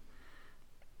resources.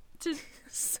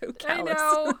 So callous.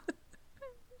 I know.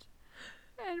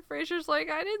 And Fraser's like,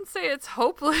 I didn't say it's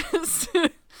hopeless.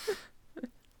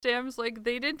 Sam's like,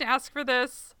 they didn't ask for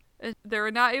this. And they're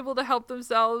not able to help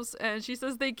themselves. And she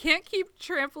says they can't keep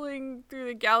trampling through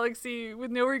the galaxy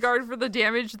with no regard for the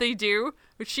damage they do,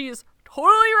 which she is totally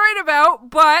right about,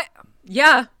 but...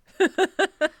 Yeah.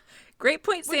 Great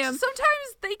point, Sam. Which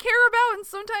sometimes they care about and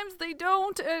sometimes they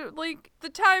don't. Like the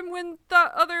time when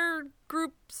the other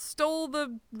group stole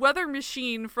the weather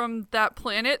machine from that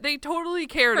planet, they totally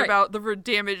cared about the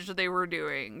damage they were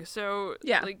doing. So,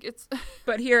 yeah. Like, it's...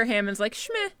 But here Hammond's like,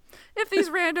 Schmeh. If these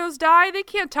randos die, they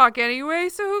can't talk anyway,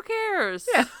 so who cares?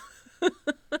 Yeah.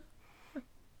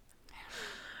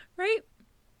 Right?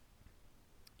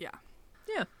 Yeah.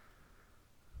 Yeah.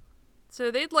 So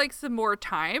they'd like some more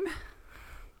time,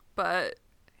 but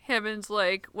Hammond's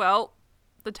like, well,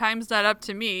 the time's not up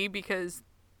to me because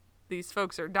these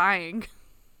folks are dying.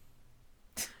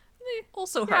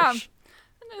 Also harsh.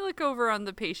 And they look over on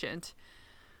the patient.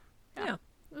 Yeah.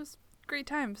 It was great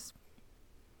times.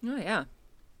 Oh, yeah.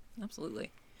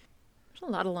 Absolutely. There's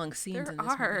a lot of long scenes in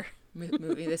this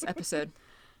movie, this episode.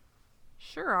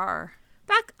 Sure are.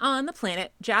 Back on the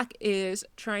planet, Jack is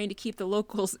trying to keep the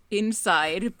locals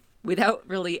inside without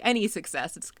really any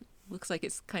success. It looks like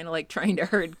it's kind of like trying to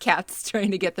herd cats,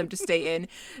 trying to get them to stay in.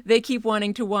 They keep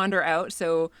wanting to wander out,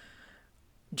 so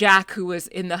Jack, who was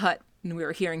in the hut, and we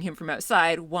were hearing him from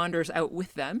outside, wanders out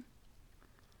with them.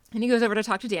 And he goes over to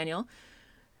talk to Daniel.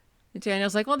 And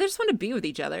Daniel's like, well, they just want to be with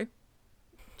each other.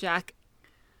 Jack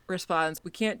responds,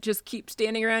 we can't just keep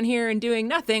standing around here and doing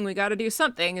nothing. We got to do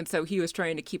something. And so he was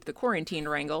trying to keep the quarantine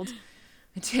wrangled.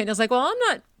 And Daniel's like, well, I'm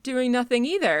not doing nothing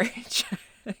either.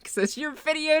 Jack says, you're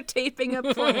videotaping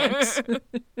a plant.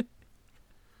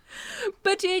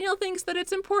 But Daniel thinks that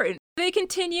it's important. They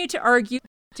continue to argue.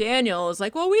 Daniel is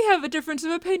like, well, we have a difference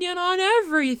of opinion on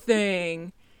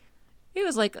everything. It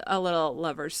was like a little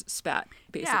lover's spat,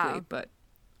 basically, but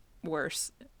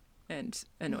worse and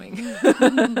annoying.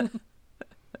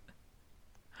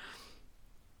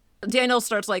 Daniel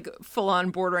starts like full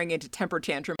on bordering into temper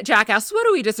tantrum. Jack asks, what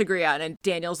do we disagree on? And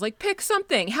Daniel's like, pick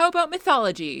something. How about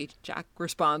mythology? Jack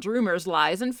responds, rumors,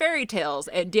 lies, and fairy tales.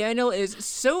 And Daniel is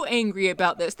so angry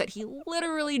about this that he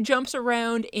literally jumps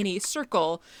around in a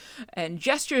circle and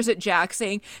gestures at Jack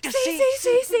saying, see.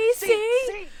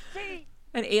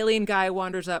 An alien guy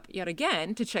wanders up yet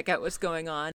again to check out what's going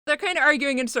on. They're kind of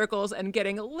arguing in circles and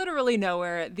getting literally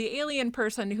nowhere. The alien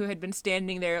person who had been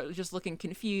standing there just looking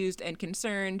confused and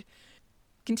concerned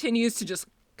continues to just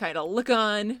kind of look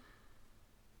on.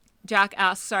 Jack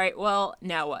asks, all right, well,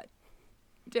 now what?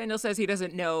 Daniel says he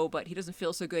doesn't know, but he doesn't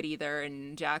feel so good either.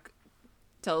 And Jack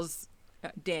tells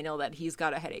Daniel that he's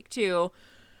got a headache too.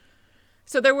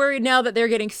 So they're worried now that they're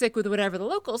getting sick with whatever the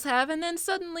locals have, and then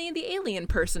suddenly the alien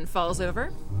person falls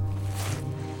over.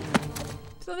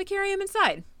 So they carry him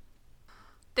inside.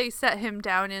 They set him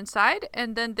down inside,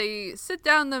 and then they sit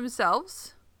down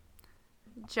themselves.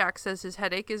 Jack says his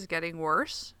headache is getting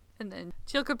worse. And then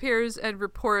Teal'c appears and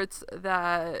reports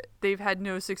that they've had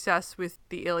no success with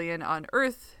the alien on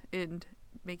Earth in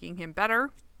making him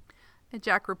better. And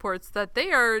Jack reports that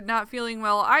they are not feeling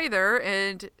well either.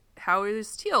 And how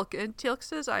is Teal'c? And Teal'c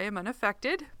says, I am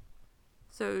unaffected.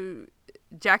 So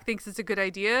Jack thinks it's a good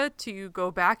idea to go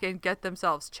back and get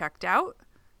themselves checked out.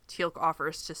 Teal'c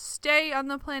offers to stay on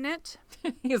the planet.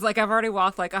 He's like, I've already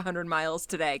walked like 100 miles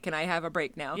today. Can I have a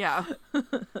break now? Yeah.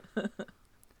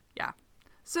 Yeah.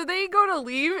 So they go to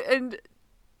leave, and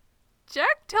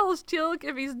Jack tells Teal'c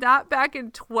if he's not back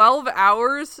in 12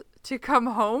 hours to come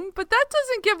home, but that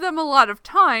doesn't give them a lot of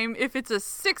time. If it's a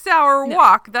 6-hour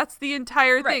walk, that's the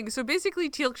entire thing. So basically,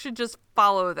 Teal'c should just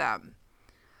follow them.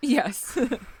 Yes.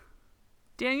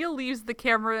 Daniel leaves the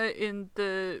camera in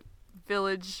the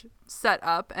village set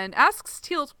up and asks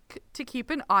Teal'c to keep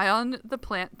an eye on the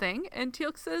plant thing, and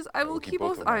Teal'c says, I will keep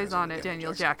both eyes on it,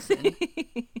 Daniel Jackson.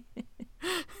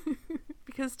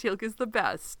 Because Teal'c is the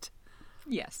best.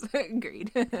 Yes,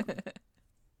 agreed.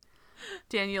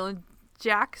 Daniel and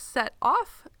Jack set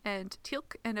off, and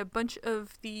Teal'c and a bunch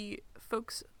of the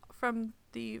folks from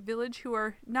the village who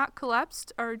are not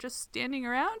collapsed are just standing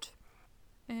around.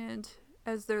 And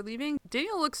as they're leaving,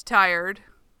 Daniel looks tired.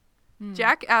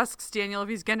 Jack asks Daniel if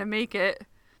he's gonna make it,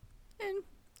 and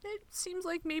it seems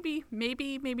like maybe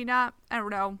not. I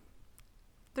don't know.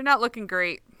 They're not looking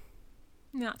great.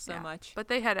 Not so much. But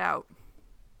they head out.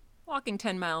 Walking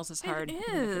 10 miles is hard even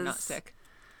if you're not sick.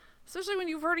 Especially when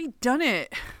you've already done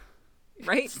it.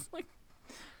 Right?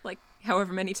 like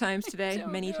however many times today.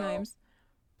 Many times.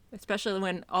 Especially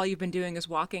when all you've been doing is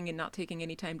walking and not taking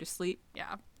any time to sleep.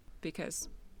 Yeah. Because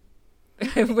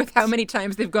with how many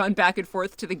times they've gone back and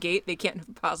forth to the gate, they can't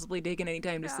have possibly taken any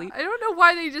time to sleep. I don't know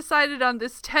why they decided on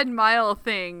this 10-mile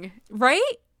thing. Right?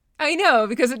 I know,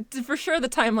 because for sure the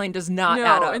timeline does not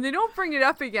add up. And they don't bring it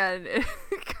up again. It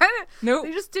kind of, nope.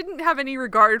 They just didn't have any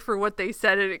regard for what they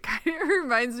said, and it kind of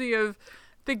reminds me of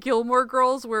the Gilmore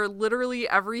Girls, where literally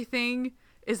everything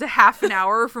is a half an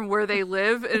hour from where they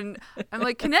live, and I'm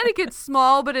like, Connecticut's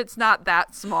small, but it's not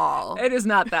that small. It is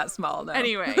not that small, no.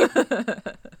 Anyway.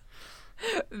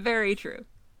 Very true.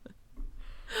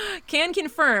 Can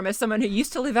confirm, as someone who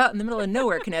used to live out in the middle of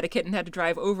nowhere, Connecticut, and had to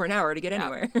drive over an hour to get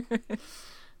anywhere.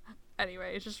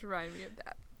 Anyway, it just reminded me of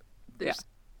that. They just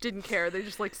didn't care. They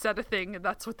just said a thing, and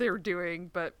that's what they were doing.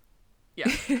 But yeah.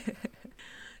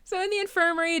 So in the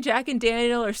infirmary, Jack and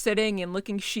Daniel are sitting and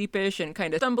looking sheepish and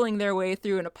kind of stumbling their way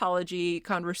through an apology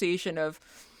conversation of,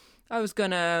 I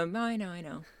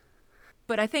know.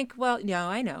 But I think,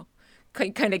 I know.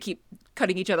 Kind of keep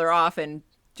cutting each other off and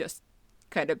just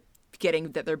kind of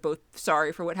getting that they're both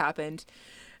sorry for what happened.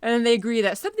 And then they agree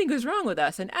that something goes wrong with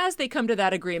us. And as they come to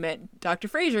that agreement, Dr.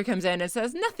 Fraser comes in and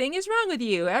says, nothing is wrong with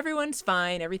you. Everyone's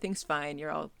fine. Everything's fine. You're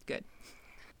all good.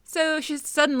 So she's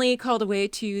suddenly called away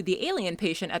to the alien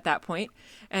patient at that point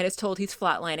and is told he's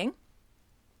flatlining.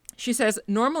 She says,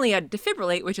 normally I'd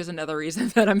defibrillate, which is another reason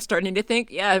that I'm starting to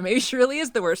think, yeah, maybe she really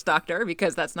is the worst doctor,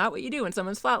 because that's not what you do when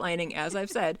someone's flatlining, as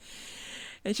I've said.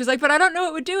 And she's like, but I don't know what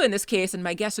it would do in this case. And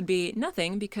my guess would be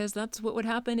nothing, because that's what would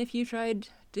happen if you tried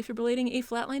defibrillating a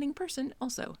flatlining person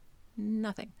also.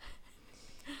 Nothing.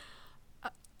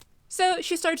 So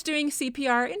she starts doing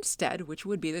CPR instead, which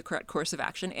would be the correct course of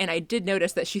action. And I did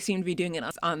notice that she seemed to be doing it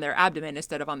on their abdomen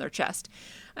instead of on their chest.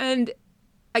 And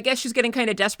I guess she's getting kind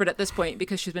of desperate at this point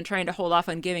because she's been trying to hold off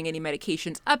on giving any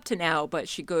medications up to now. But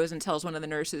she goes and tells one of the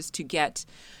nurses to get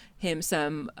him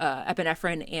some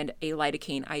epinephrine and a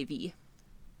lidocaine IV.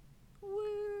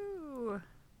 Woo!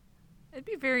 It'd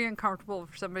be very uncomfortable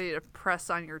for somebody to press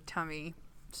on your tummy.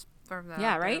 Just from that.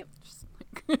 Yeah, right?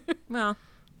 Well,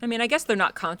 I mean, I guess they're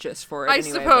not conscious for it I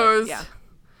anyway, suppose. Yeah.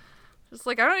 Just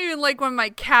I don't even like when my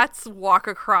cats walk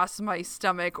across my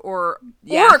stomach or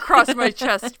across my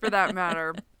chest for that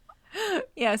matter.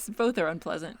 Yes, both are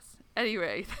unpleasant.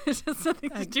 Anyway, there's just nothing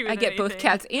to do with I get both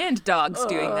cats and dogs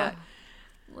doing that.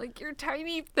 Like you're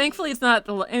tiny. Thankfully, it's not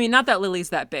not that Lily's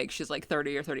that big. She's like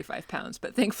 30 or 35 pounds,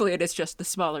 but thankfully it is just the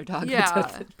smaller dog.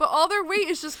 Yeah, but all their weight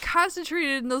is just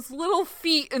concentrated in those little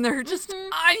feet, and they're just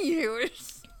on you.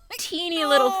 It's teeny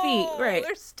little feet, right?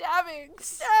 They're stabbing.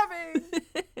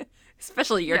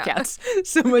 Especially your cats.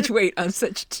 So much weight on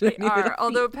such tiny little feet.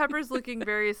 Although Pepper's looking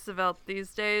very svelte these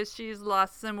days. She's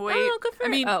lost some weight. Oh, good for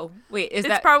her. Is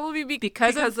that probably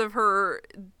because of her?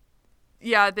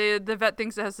 Yeah, the vet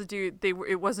thinks it has to do.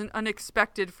 It wasn't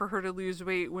unexpected for her to lose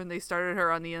weight when they started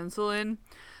her on the insulin.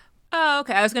 Oh,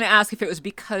 okay. I was going to ask if it was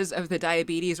because of the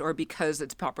diabetes or because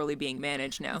it's properly being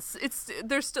managed now.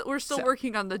 We're still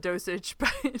working on the dosage,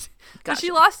 but gotcha.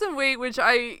 She lost some weight, which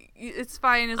it's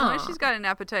fine as long as she's got an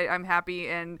appetite. I'm happy,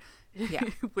 and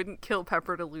it wouldn't kill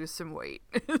Pepper to lose some weight.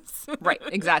 Right,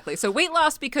 exactly. So weight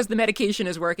loss because the medication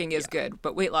is working is good,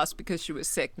 but weight loss because she was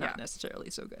sick, not necessarily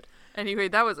so good. Anyway,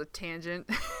 that was a tangent.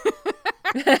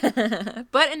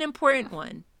 But an important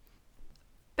one.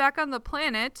 Back on the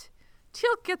planet,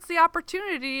 Teal'c gets the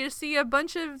opportunity to see a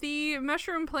bunch of the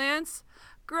mushroom plants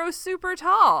grow super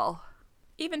tall.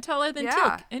 Even taller than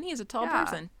Teal'c, and he's a tall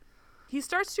person. He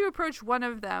starts to approach one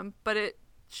of them, but it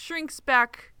shrinks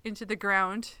back into the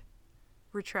ground.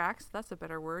 Retracts, that's a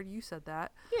better word. You said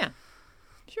that. Yeah,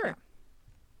 sure. Yeah.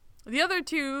 The other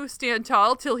two stand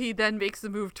tall till he then makes the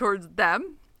move towards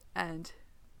them, and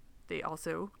they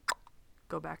also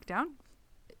go back down.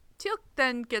 Teal'c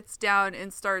then gets down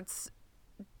and starts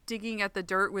digging at the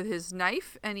dirt with his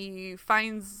knife, and he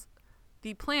finds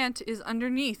the plant is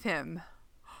underneath him.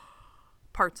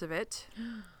 Parts of it.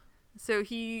 So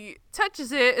he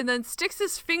touches it and then sticks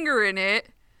his finger in it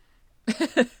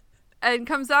and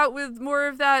comes out with more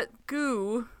of that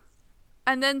goo.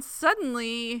 And then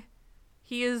suddenly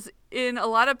he is in a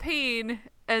lot of pain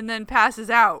and then passes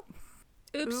out.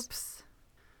 Oops.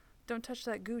 Don't touch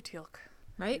that goo, Teal'c.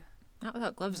 Right? Not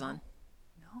without gloves on.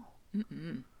 No.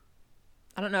 Mm-mm.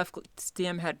 I don't know if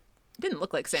Sam didn't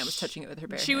look like Sam was touching it with her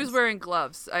bare hands. She was wearing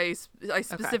gloves. I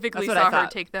specifically saw her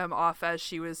take them off as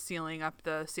she was sealing up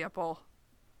the sample.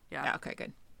 Yeah. Okay,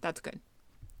 good. That's good.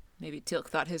 Maybe Teal'c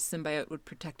thought his symbiote would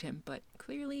protect him, but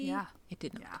clearly it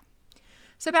did not. Yeah.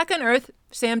 So back on Earth,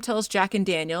 Sam tells Jack and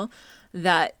Daniel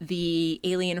that the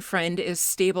alien friend is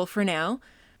stable for now.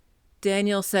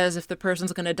 Daniel says if the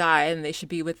person's going to die, then they should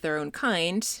be with their own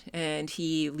kind, and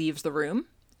he leaves the room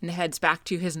and heads back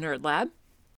to his nerd lab.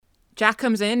 Jack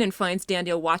comes in and finds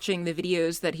Daniel watching the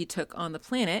videos that he took on the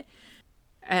planet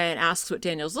and asks what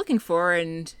Daniel's looking for,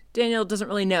 and Daniel doesn't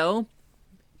really know.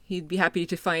 He'd be happy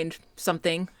to find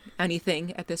something,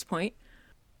 anything at this point.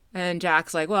 And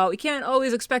Jack's like, well, we can't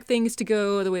always expect things to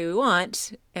go the way we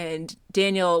want. And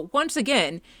Daniel, once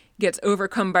again, gets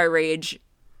overcome by rage,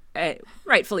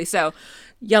 rightfully so,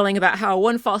 yelling about how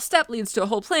one false step leads to a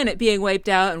whole planet being wiped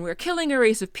out, and we're killing a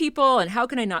race of people, and how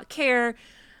can I not care?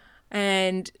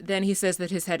 And then he says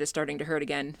that his head is starting to hurt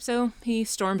again. So he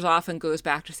storms off and goes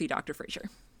back to see Dr. Fraiser.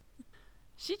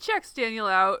 She checks Daniel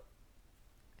out.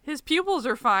 His pupils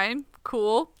are fine.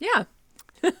 Cool. Yeah.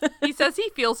 He says he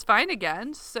feels fine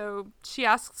again. So she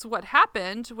asks what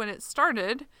happened when it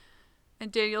started. And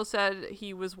Daniel said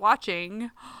he was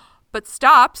watching, but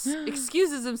stops,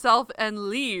 excuses himself, and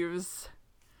leaves.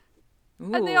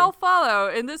 Ooh. And they all follow.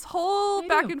 And this whole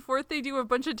back and forth they do a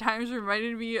bunch of times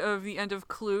reminded me of the end of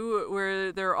Clue,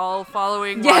 where they're all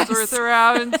following Wadsworth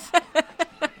around.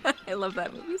 I love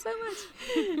that movie so much.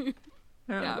 I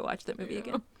don't want to watch that movie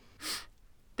again.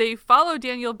 They follow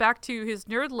Daniel back to his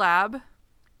nerd lab,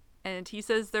 and he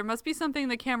says there must be something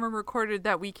the camera recorded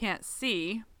that we can't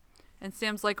see. And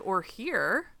Sam's like, or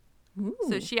hear. Ooh.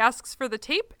 So she asks for the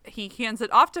tape. He hands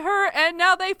it off to her, and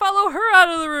now they follow her out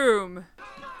of the room.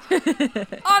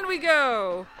 On we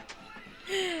go.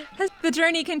 As the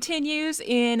journey continues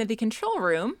in the control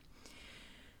room,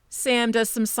 Sam does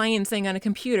some sciencing on a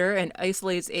computer and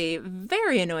isolates a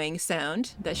very annoying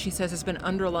sound that she says has been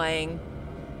underlying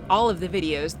all of the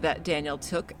videos that Daniel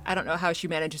took. I don't know how she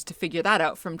manages to figure that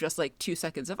out from just like 2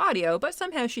 seconds of audio, but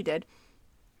somehow she did.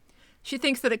 She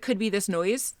thinks that it could be this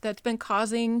noise that's been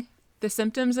causing the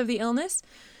symptoms of the illness.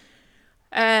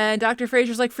 And Dr.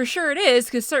 Fraiser's like, for sure it is,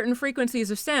 because certain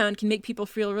frequencies of sound can make people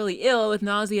feel really ill with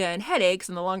nausea and headaches,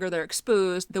 and the longer they're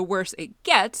exposed, the worse it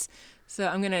gets. So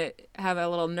I'm going to have a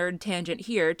little nerd tangent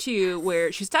here, too,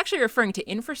 where she's actually referring to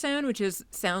infrasound, which is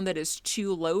sound that is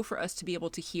too low for us to be able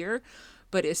to hear,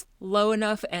 but is low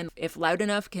enough and, if loud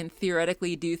enough, can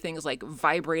theoretically do things like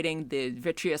vibrating the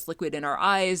vitreous liquid in our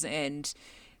eyes and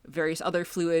various other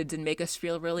fluids and make us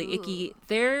feel really icky.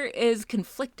 There is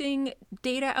conflicting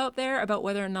data out there about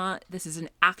whether or not this is an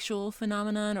actual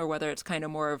phenomenon or whether it's kind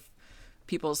of more of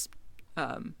people's,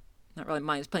 not really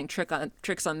minds playing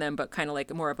tricks on them, but kind of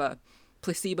like more of a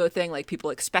placebo thing, like people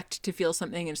expect to feel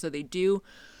something and so they do.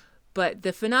 But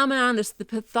the phenomenon is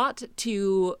thought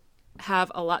to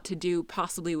have a lot to do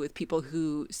possibly with people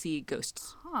who see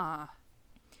ghosts. Huh.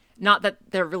 Not that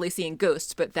they're really seeing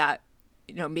ghosts, but that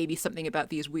maybe something about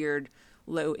these weird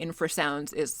low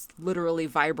infrasounds is literally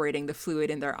vibrating the fluid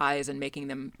in their eyes and making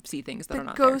them see things that are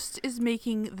not there. The ghost is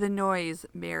making the noise,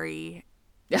 Mary.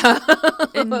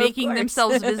 and making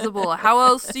themselves visible. How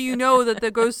else do you know that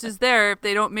the ghost is there if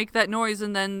they don't make that noise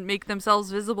and then make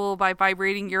themselves visible by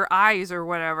vibrating your eyes or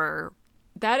whatever?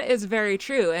 That is very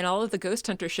true. And all of the ghost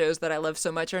hunter shows that I love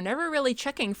so much are never really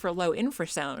checking for low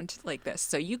infrasound like this.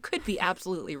 So you could be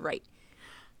absolutely right.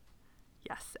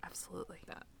 Yes, absolutely.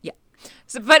 Yeah.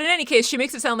 So, but in any case, she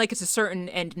makes it sound like it's a certain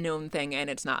and known thing, and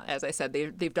it's not. As I said,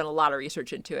 they've done a lot of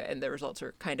research into it, and the results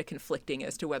are kind of conflicting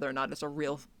as to whether or not it's a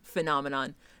real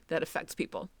phenomenon that affects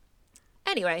people.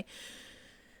 Anyway,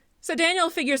 so Daniel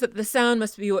figures that the sound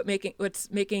must be what's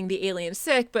making the alien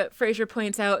sick, but Frasier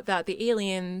points out that the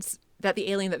alien that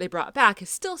they brought back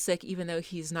is still sick, even though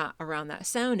he's not around that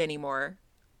sound anymore.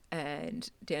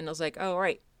 And Daniel's like, "Oh,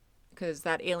 right. Because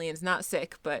that alien's not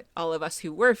sick, but all of us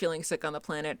who were feeling sick on the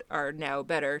planet are now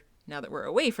better now that we're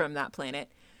away from that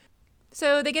planet."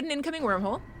 So they get an incoming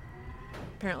wormhole.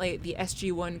 Apparently the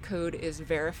SG-1 code is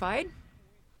verified.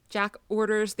 Jack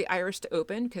orders the iris to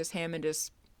open because Hammond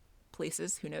is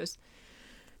places, who knows.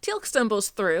 Teal'c stumbles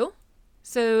through.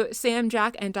 So Sam,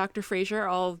 Jack, and Dr. Frasier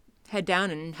all head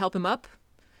down and help him up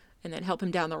and then help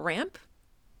him down the ramp.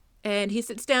 And he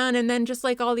sits down, and then just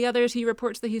like all the others, he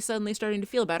reports that he's suddenly starting to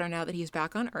feel better now that he's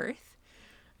back on Earth.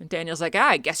 And Daniel's like,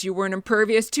 I guess you weren't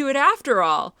impervious to it after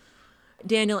all.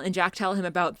 Daniel and Jack tell him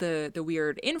about the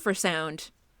weird infrasound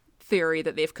theory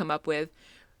that they've come up with.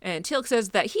 And Teal'c says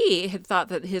that he had thought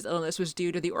that his illness was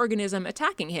due to the organism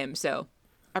attacking him, so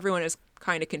everyone is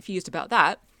kind of confused about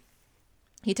that.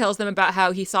 He tells them about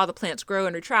how he saw the plants grow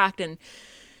and retract and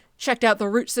checked out the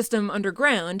root system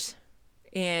underground,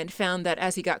 and found that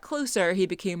as he got closer, he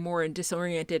became more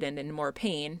disoriented and in more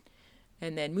pain.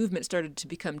 And then movement started to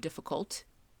become difficult.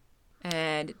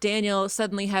 And Daniel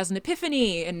suddenly has an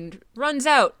epiphany and runs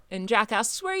out. And Jack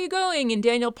asks, "Where are you going?" And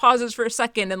Daniel pauses for a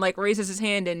second and raises his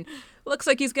hand and looks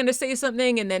like he's going to say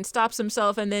something, and then stops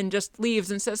himself and then just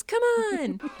leaves and says, "Come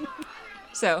on."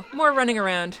 So more running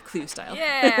around Clue style.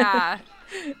 Yeah.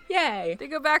 Yay. They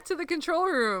go back to the control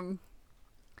room.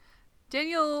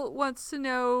 Daniel wants to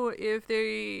know if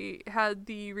they had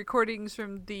the recordings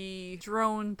from the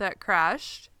drone that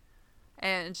crashed,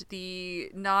 and the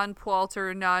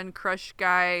non-Pwalter, non-Crush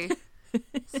guy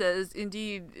says,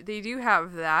 indeed, they do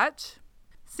have that.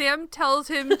 Sam tells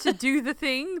him to do the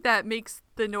thing that makes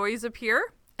the noise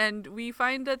appear, and we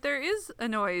find that there is a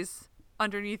noise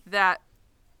underneath that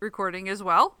recording as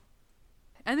well.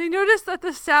 And they notice that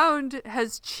the sound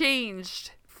has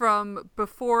changed from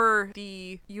before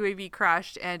the UAV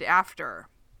crashed and after.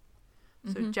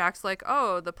 So Jack's like,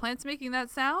 "Oh, the plant's making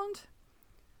that sound?"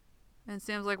 And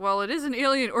Sam's like, "Well, it is an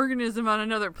alien organism on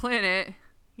another planet."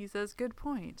 He says, "Good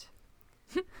point."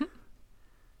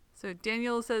 So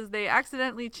Daniel says they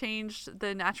accidentally changed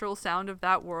the natural sound of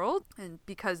that world, and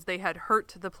because they had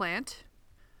hurt the plant.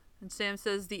 And Sam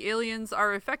says the aliens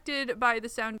are affected by the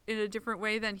sound in a different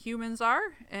way than humans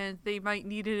are, and they might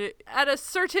need it at a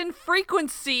certain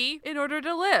frequency in order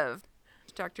to live.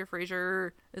 Dr.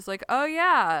 Frasier is like, "Oh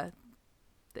yeah,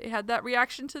 they had that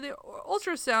reaction to the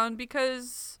ultrasound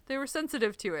because they were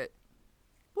sensitive to it."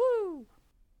 Woo!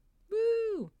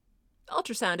 Woo!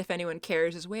 Ultrasound, if anyone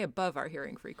cares, is way above our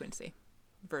hearing frequency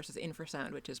versus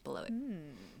infrasound, which is below it.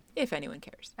 If anyone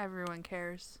cares. Everyone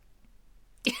cares.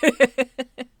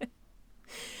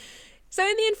 So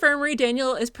in the infirmary,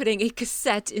 Daniel is putting a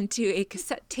cassette into a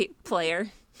cassette tape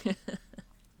player.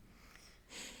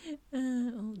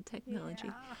 Old technology.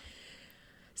 Yeah.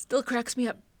 Still cracks me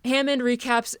up. Hammond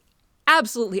recaps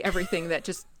absolutely everything that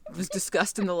just was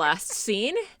discussed in the last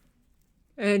scene.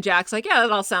 And Jack's like, "Yeah,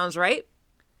 that all sounds right."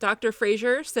 Dr.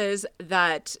 Frasier says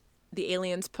that the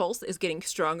alien's pulse is getting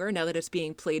stronger now that it's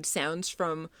being played sounds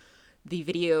from the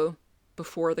video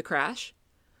before the crash.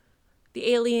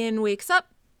 The alien wakes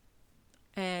up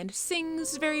and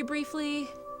sings very briefly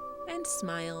and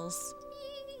smiles.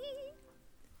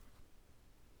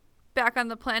 Back on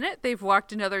the planet, they've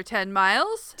walked another 10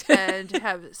 miles and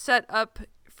have set up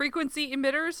frequency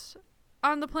emitters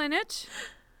on the planet.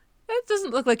 That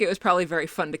doesn't look like it was probably very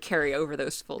fun to carry over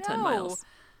those full 10 miles.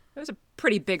 It was a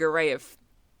pretty big array of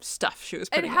stuff she was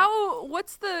putting And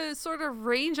what's the sort of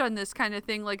range on this kind of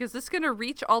thing? Like, is this going to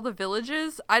reach all the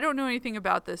villages? I don't know anything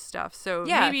about this stuff, so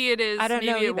maybe it is, maybe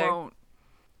it won't.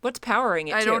 What's powering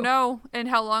it, I don't know. And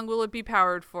how long will it be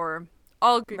powered for?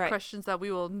 All good questions that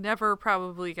we will never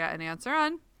probably get an answer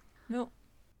on. Nope.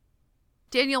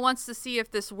 Daniel wants to see if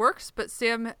this works, but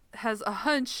Sam has a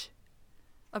hunch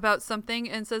about something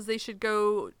and says they should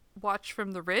go watch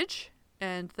from the ridge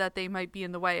and that they might be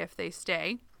in the way if they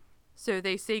stay. So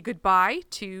they say goodbye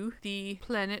to the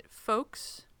planet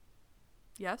folks.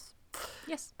 Yes?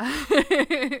 Yes.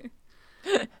 And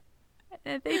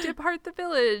they depart the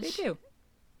village. They do.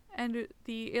 And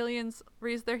the aliens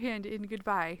raise their hand in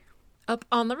goodbye. Up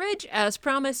on the ridge, as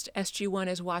promised, SG-1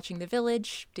 is watching the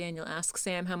village. Daniel asks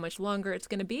Sam how much longer it's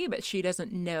going to be, but she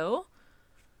doesn't know.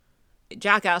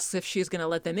 Jack asks if she's going to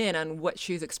let them in on what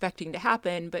she's expecting to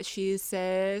happen, but she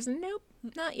says, nope,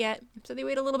 not yet. So they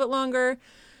wait a little bit longer.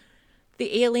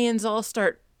 The aliens all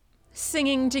start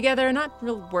singing together, not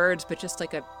real words, but just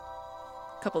like a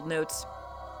couple notes.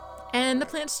 And the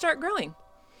plants start growing.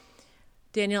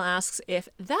 Daniel asks if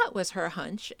that was her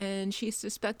hunch, and she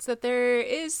suspects that there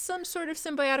is some sort of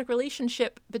symbiotic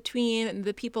relationship between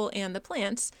the people and the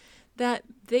plants that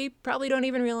they probably don't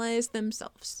even realize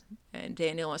themselves. And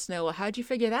Daniel wants to know, well, how'd you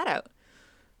figure that out?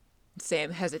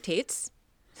 Sam hesitates.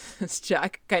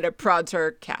 Jack kind of prods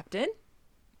her, Captain.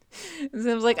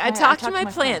 Sam's like, I talked to my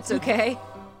plants, okay?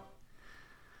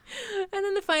 And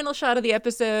then the final shot of the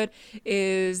episode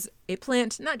is a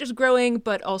plant not just growing,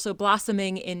 but also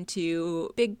blossoming into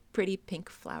big, pretty pink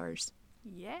flowers.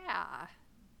 Yeah.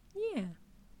 Yeah.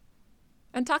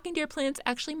 And talking to your plants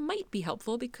actually might be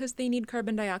helpful because they need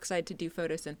carbon dioxide to do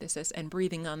photosynthesis, and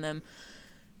breathing on them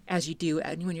as you do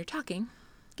when you're talking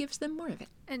gives them more of it.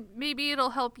 And maybe it'll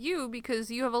help you because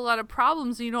you have a lot of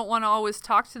problems and you don't want to always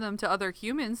talk to them to other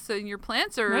humans, so your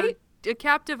plants are a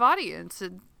captive audience.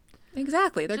 And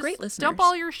exactly. They're great listeners. Dump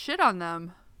all your shit on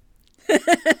them.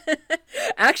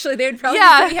 Actually, they would probably be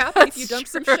pretty happy if you dumped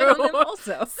some shit on them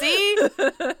also. See?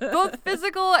 Both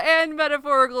physical and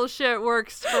metaphorical shit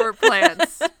works for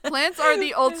plants. Plants are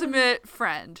the ultimate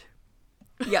friend.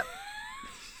 Yep.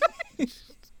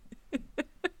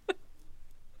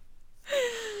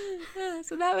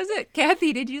 So that was it.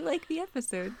 Kathy, did you like the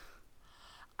episode?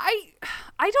 I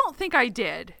don't think I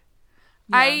did.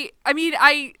 Yeah. I mean,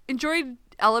 I enjoyed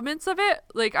elements of it.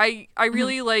 Like, I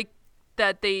really like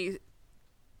that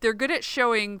they're good at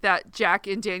showing that Jack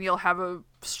and Daniel have a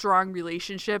strong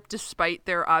relationship despite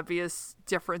their obvious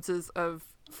differences of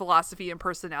philosophy and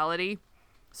personality.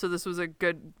 So this was a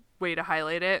good way to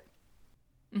highlight it.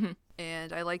 Mm-hmm.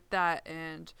 And I liked that.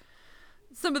 And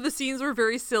some of the scenes were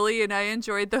very silly, and I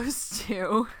enjoyed those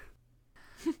too.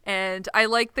 And I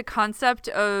like the concept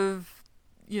of,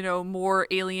 more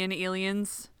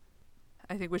aliens.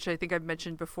 Which I think I've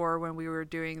mentioned before when we were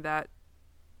doing that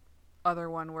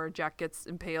other one where Jack gets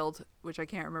impaled, which I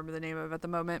can't remember the name of at the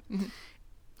moment.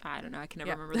 I don't know. I can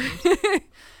never remember the names.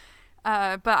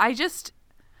 But I just,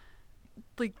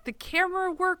 like, the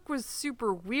camera work was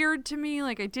super weird to me.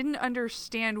 Like, I didn't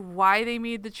understand why they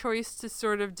made the choice to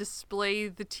sort of display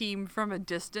the team from a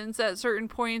distance at certain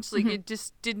points. Like, it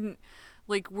just didn't,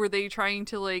 like, were they trying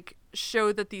to, like,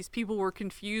 show that these people were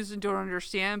confused and don't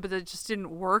understand, but it just didn't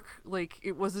work. Like,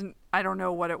 it wasn't, I don't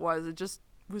know what it was. It just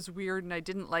was weird, and I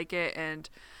didn't like it. And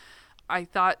I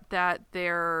thought that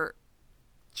their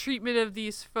treatment of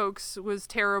these folks was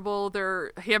terrible.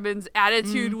 Hammond's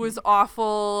attitude was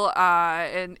awful,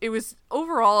 and it was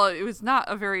not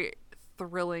a very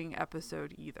thrilling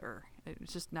episode either. It was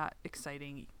just not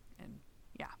exciting. And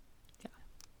yeah.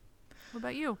 What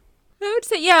about you? I would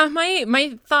say,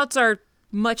 my thoughts are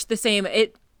much the same.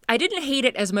 I didn't hate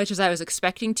it as much as I was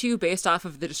expecting to based off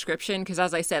of the description, because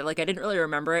as I said, like, I didn't really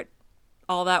remember it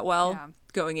all that well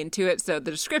going into it. So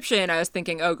the description, I was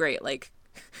thinking, oh great, like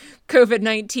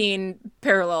COVID-19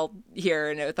 parallel here,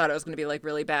 and I thought it was going to be like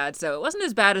really bad. So it wasn't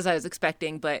as bad as I was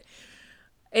expecting, but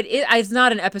it's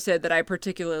not an episode that I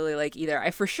particularly like either.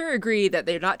 I for sure agree that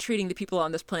they're not treating the people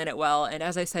on this planet well. And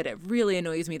as I said, it really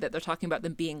annoys me that they're talking about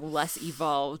them being less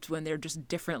evolved when they're just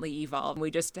differently evolved.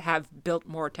 We just have built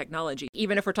more technology.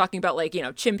 Even if we're talking about, like,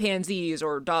 chimpanzees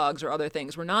or dogs or other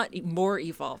things, we're not more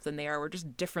evolved than they are. We're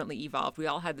just differently evolved. We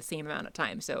all had the same amount of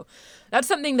time. So that's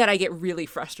something that I get really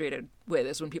frustrated with,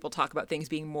 is when people talk about things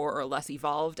being more or less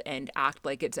evolved and act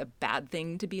like it's a bad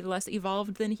thing to be less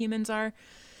evolved than humans are.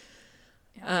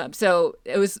 So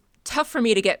it was tough for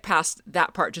me to get past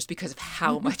that part just because of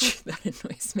how much that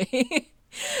annoys me.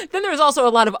 Then there was also a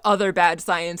lot of other bad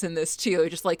science in this too,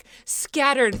 just like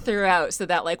scattered throughout, so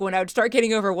that like when I would start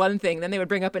getting over one thing, then they would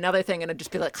bring up another thing and I'd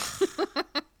just be like, all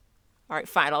right,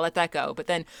 fine, I'll let that go. But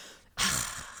then, all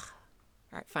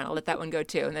right, fine, I'll let that one go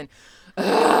too. And then,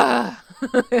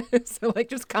 so like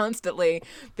just constantly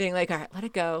being like, all right, let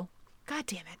it go. God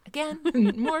damn it. Again,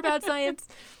 more bad science.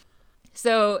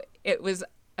 So it was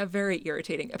a very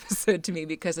irritating episode to me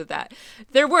because of that.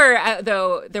 There were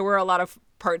a lot of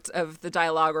parts of the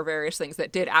dialogue or various things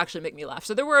that did actually make me laugh.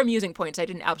 So there were amusing points. I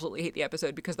didn't absolutely hate the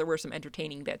episode because there were some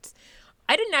entertaining bits.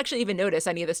 I didn't actually even notice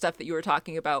any of the stuff that you were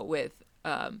talking about with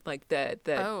like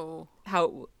how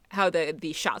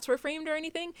the shots were framed or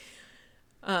anything.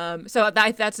 So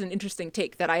that's an interesting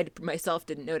take that I myself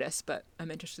didn't notice, but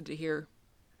I'm interested to hear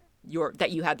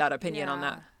that you had that opinion on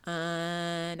that.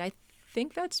 And I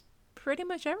think that's pretty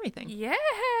much everything. Yeah.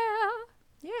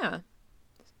 Yeah.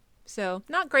 So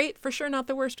not great, for sure. Not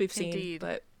the worst we've seen, Indeed.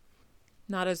 but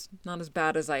not as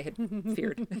bad as I had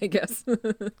feared, I guess.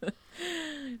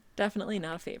 Definitely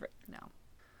not a favorite.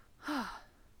 No.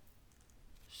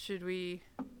 Should we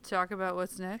talk about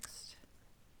what's next?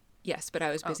 Yes, but I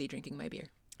was busy drinking my beer.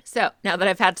 So now that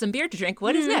I've had some beer to drink,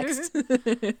 what is next?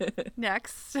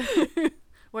 Next.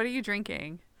 What are you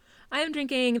drinking? I am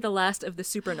drinking the last of the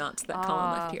Supernauts that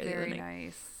Colin left here the other night. Very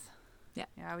nice. Yeah.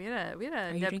 Yeah, we had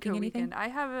a you drinking Nebco anything? weekend. I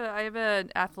have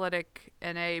an Athletic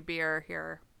NA beer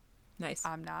here. Nice.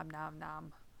 Nom nom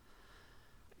nom.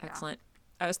 Excellent.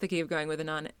 I was thinking of going with a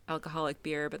non-alcoholic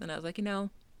beer, but then I was like,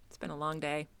 it's been a long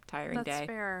day, tiring day. That's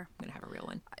fair. I'm going to have a real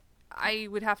one. I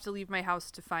would have to leave my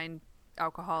house to find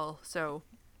alcohol, so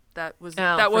that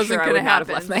wasn't sure, going to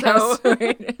happen. Left my house.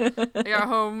 I got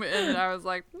home and I was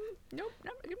like, nope,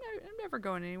 I'm never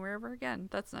going anywhere ever again.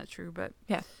 That's not true, but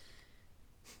yeah.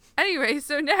 Anyway,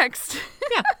 so next.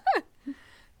 Yeah.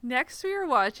 Next we are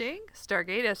watching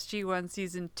Stargate SG-1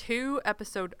 Season 2,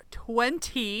 Episode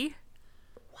 20,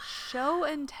 Show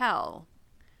and Tell.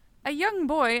 A young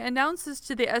boy announces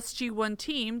to the SG-1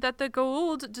 team that the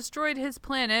Goa'uld destroyed his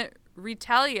planet,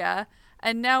 Retalia,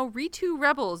 and now Ritu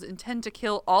rebels intend to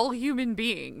kill all human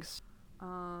beings.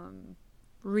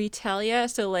 Retalia,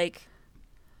 so like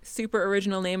super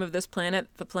original name of this planet.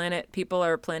 The planet people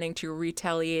are planning to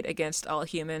retaliate against all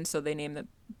humans, so they name them.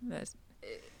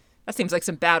 That seems like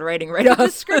some bad writing right off. The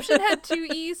description had 2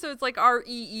 E's, so it's like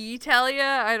R-E-E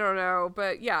Talia. I don't know,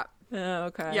 but yeah. Oh,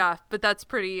 okay. Yeah, but that's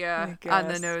pretty on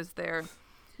the nose there.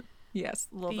 Yes,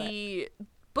 a little bit. The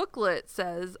booklet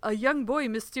says, a young boy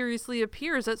mysteriously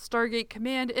appears at Stargate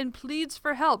Command and pleads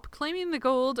for help, claiming the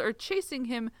Goa'uld are chasing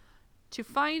him to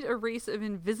find a race of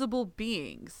invisible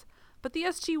beings. But the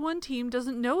SG-1 team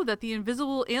doesn't know that the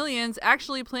invisible aliens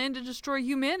actually plan to destroy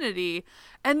humanity,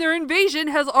 and their invasion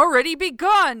has already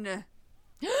begun!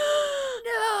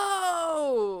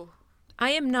 No!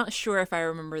 I am not sure if I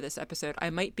remember this episode. I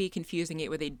might be confusing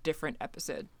it with a different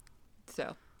episode.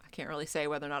 So I can't really say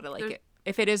whether or not I like it.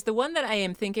 If it is the one that I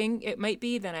am thinking it might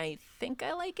be, then I think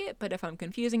I like it. But if I'm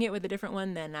confusing it with a different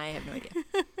one, then I have no idea.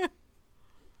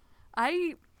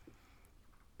 I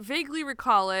vaguely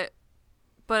recall it,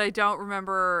 but I don't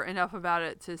remember enough about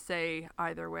it to say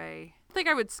either way. I think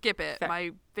I would skip it. Fair.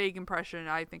 My vague impression,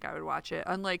 I think I would watch it.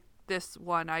 Unlike this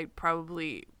one, I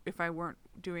probably, if I weren't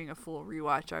doing a full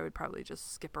rewatch, I would probably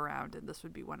just skip around, and this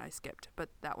would be one I skipped. But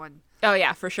that one... Oh,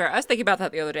 yeah, for sure. I was thinking about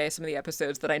that the other day, some of the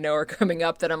episodes that I know are coming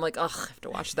up that I'm like, ugh, I have to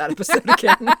watch that episode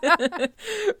again.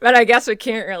 But I guess we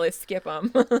can't really skip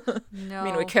them. No, I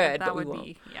mean, we could, but we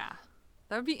won't.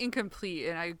 That would be incomplete,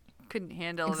 and I couldn't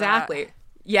handle that. Exactly.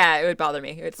 Yeah, it would bother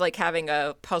me. It's like having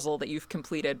a puzzle that you've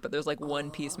completed, but there's like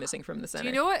one piece missing from the center. Do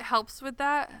you know what helps with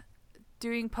that?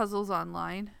 Doing puzzles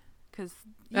online. Because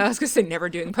I was going to say never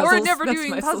doing puzzles. Or never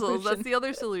doing puzzles. Solution. That's the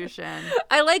other solution.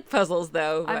 I like puzzles,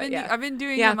 though. I've been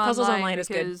doing them puzzles online is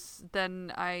because good.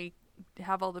 Then I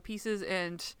have all the pieces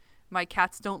and my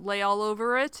cats don't lay all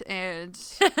over it. And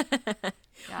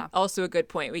yeah. Also a good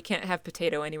point. We can't have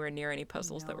Potato anywhere near any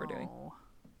puzzles that we're doing.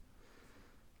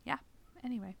 Yeah.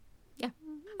 Anyway. Yeah.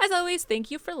 As always,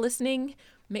 thank you for listening.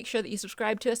 Make sure that you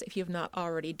subscribe to us if you have not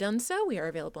already done so. We are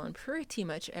available on pretty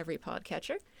much every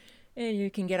podcatcher. And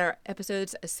you can get our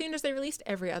episodes as soon as they're released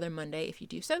every other Monday if you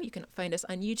do so. You can find us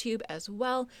on YouTube as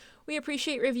well. We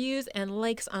appreciate reviews and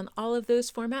likes on all of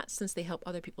those formats since they help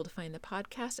other people to find the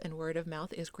podcast, and word of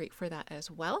mouth is great for that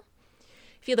as well.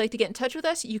 If you'd like to get in touch with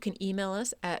us, you can email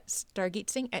us at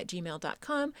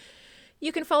stargatesing@gmail.com.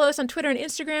 You can follow us on Twitter and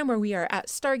Instagram where we are at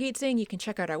Stargatesing. You can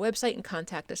check out our website and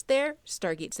contact us there,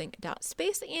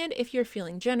 stargatesing.space. And if you're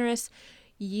feeling generous,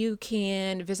 you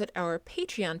can visit our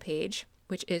Patreon page,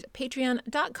 which is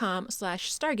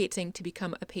patreon.com/stargatesing to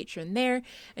become a patron there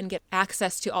and get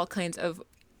access to all kinds of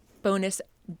bonus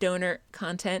donor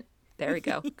content. There we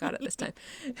go. Got it this time.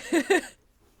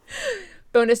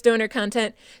 Bonus donor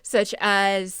content such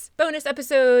as bonus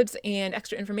episodes and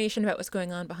extra information about what's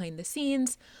going on behind the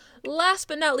scenes. Last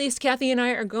but not least, Kathy and I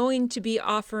are going to be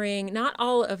offering not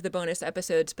all of the bonus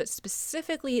episodes, but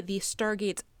specifically the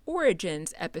Stargate's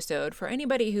Origins episode for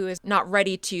anybody who is not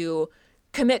ready to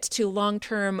commit to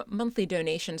long-term monthly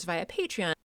donations via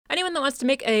Patreon. Anyone that wants to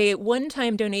make a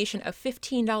one-time donation of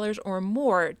 $15 or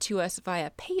more to us via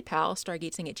PayPal,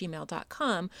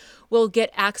 stargatesing@gmail.com, will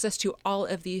get access to all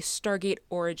of the Stargate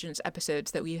Origins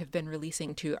episodes that we have been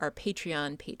releasing to our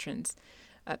Patreon patrons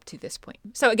up to this point.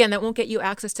 So again, that won't get you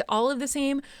access to all of the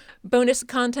same bonus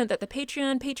content that the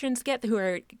Patreon patrons get who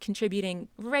are contributing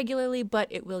regularly, but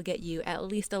it will get you at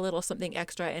least a little something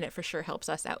extra, and it for sure helps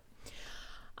us out.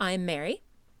 I'm Mary.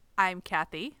 I'm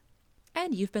Kathy.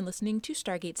 And you've been listening to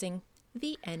Stargatesing.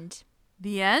 The end.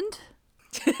 The end?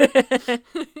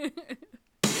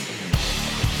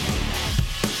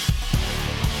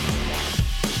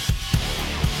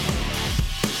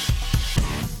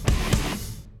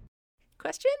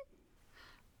 Question?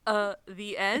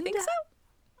 The end? I think so.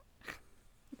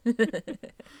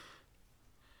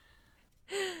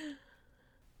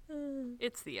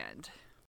 It's the end.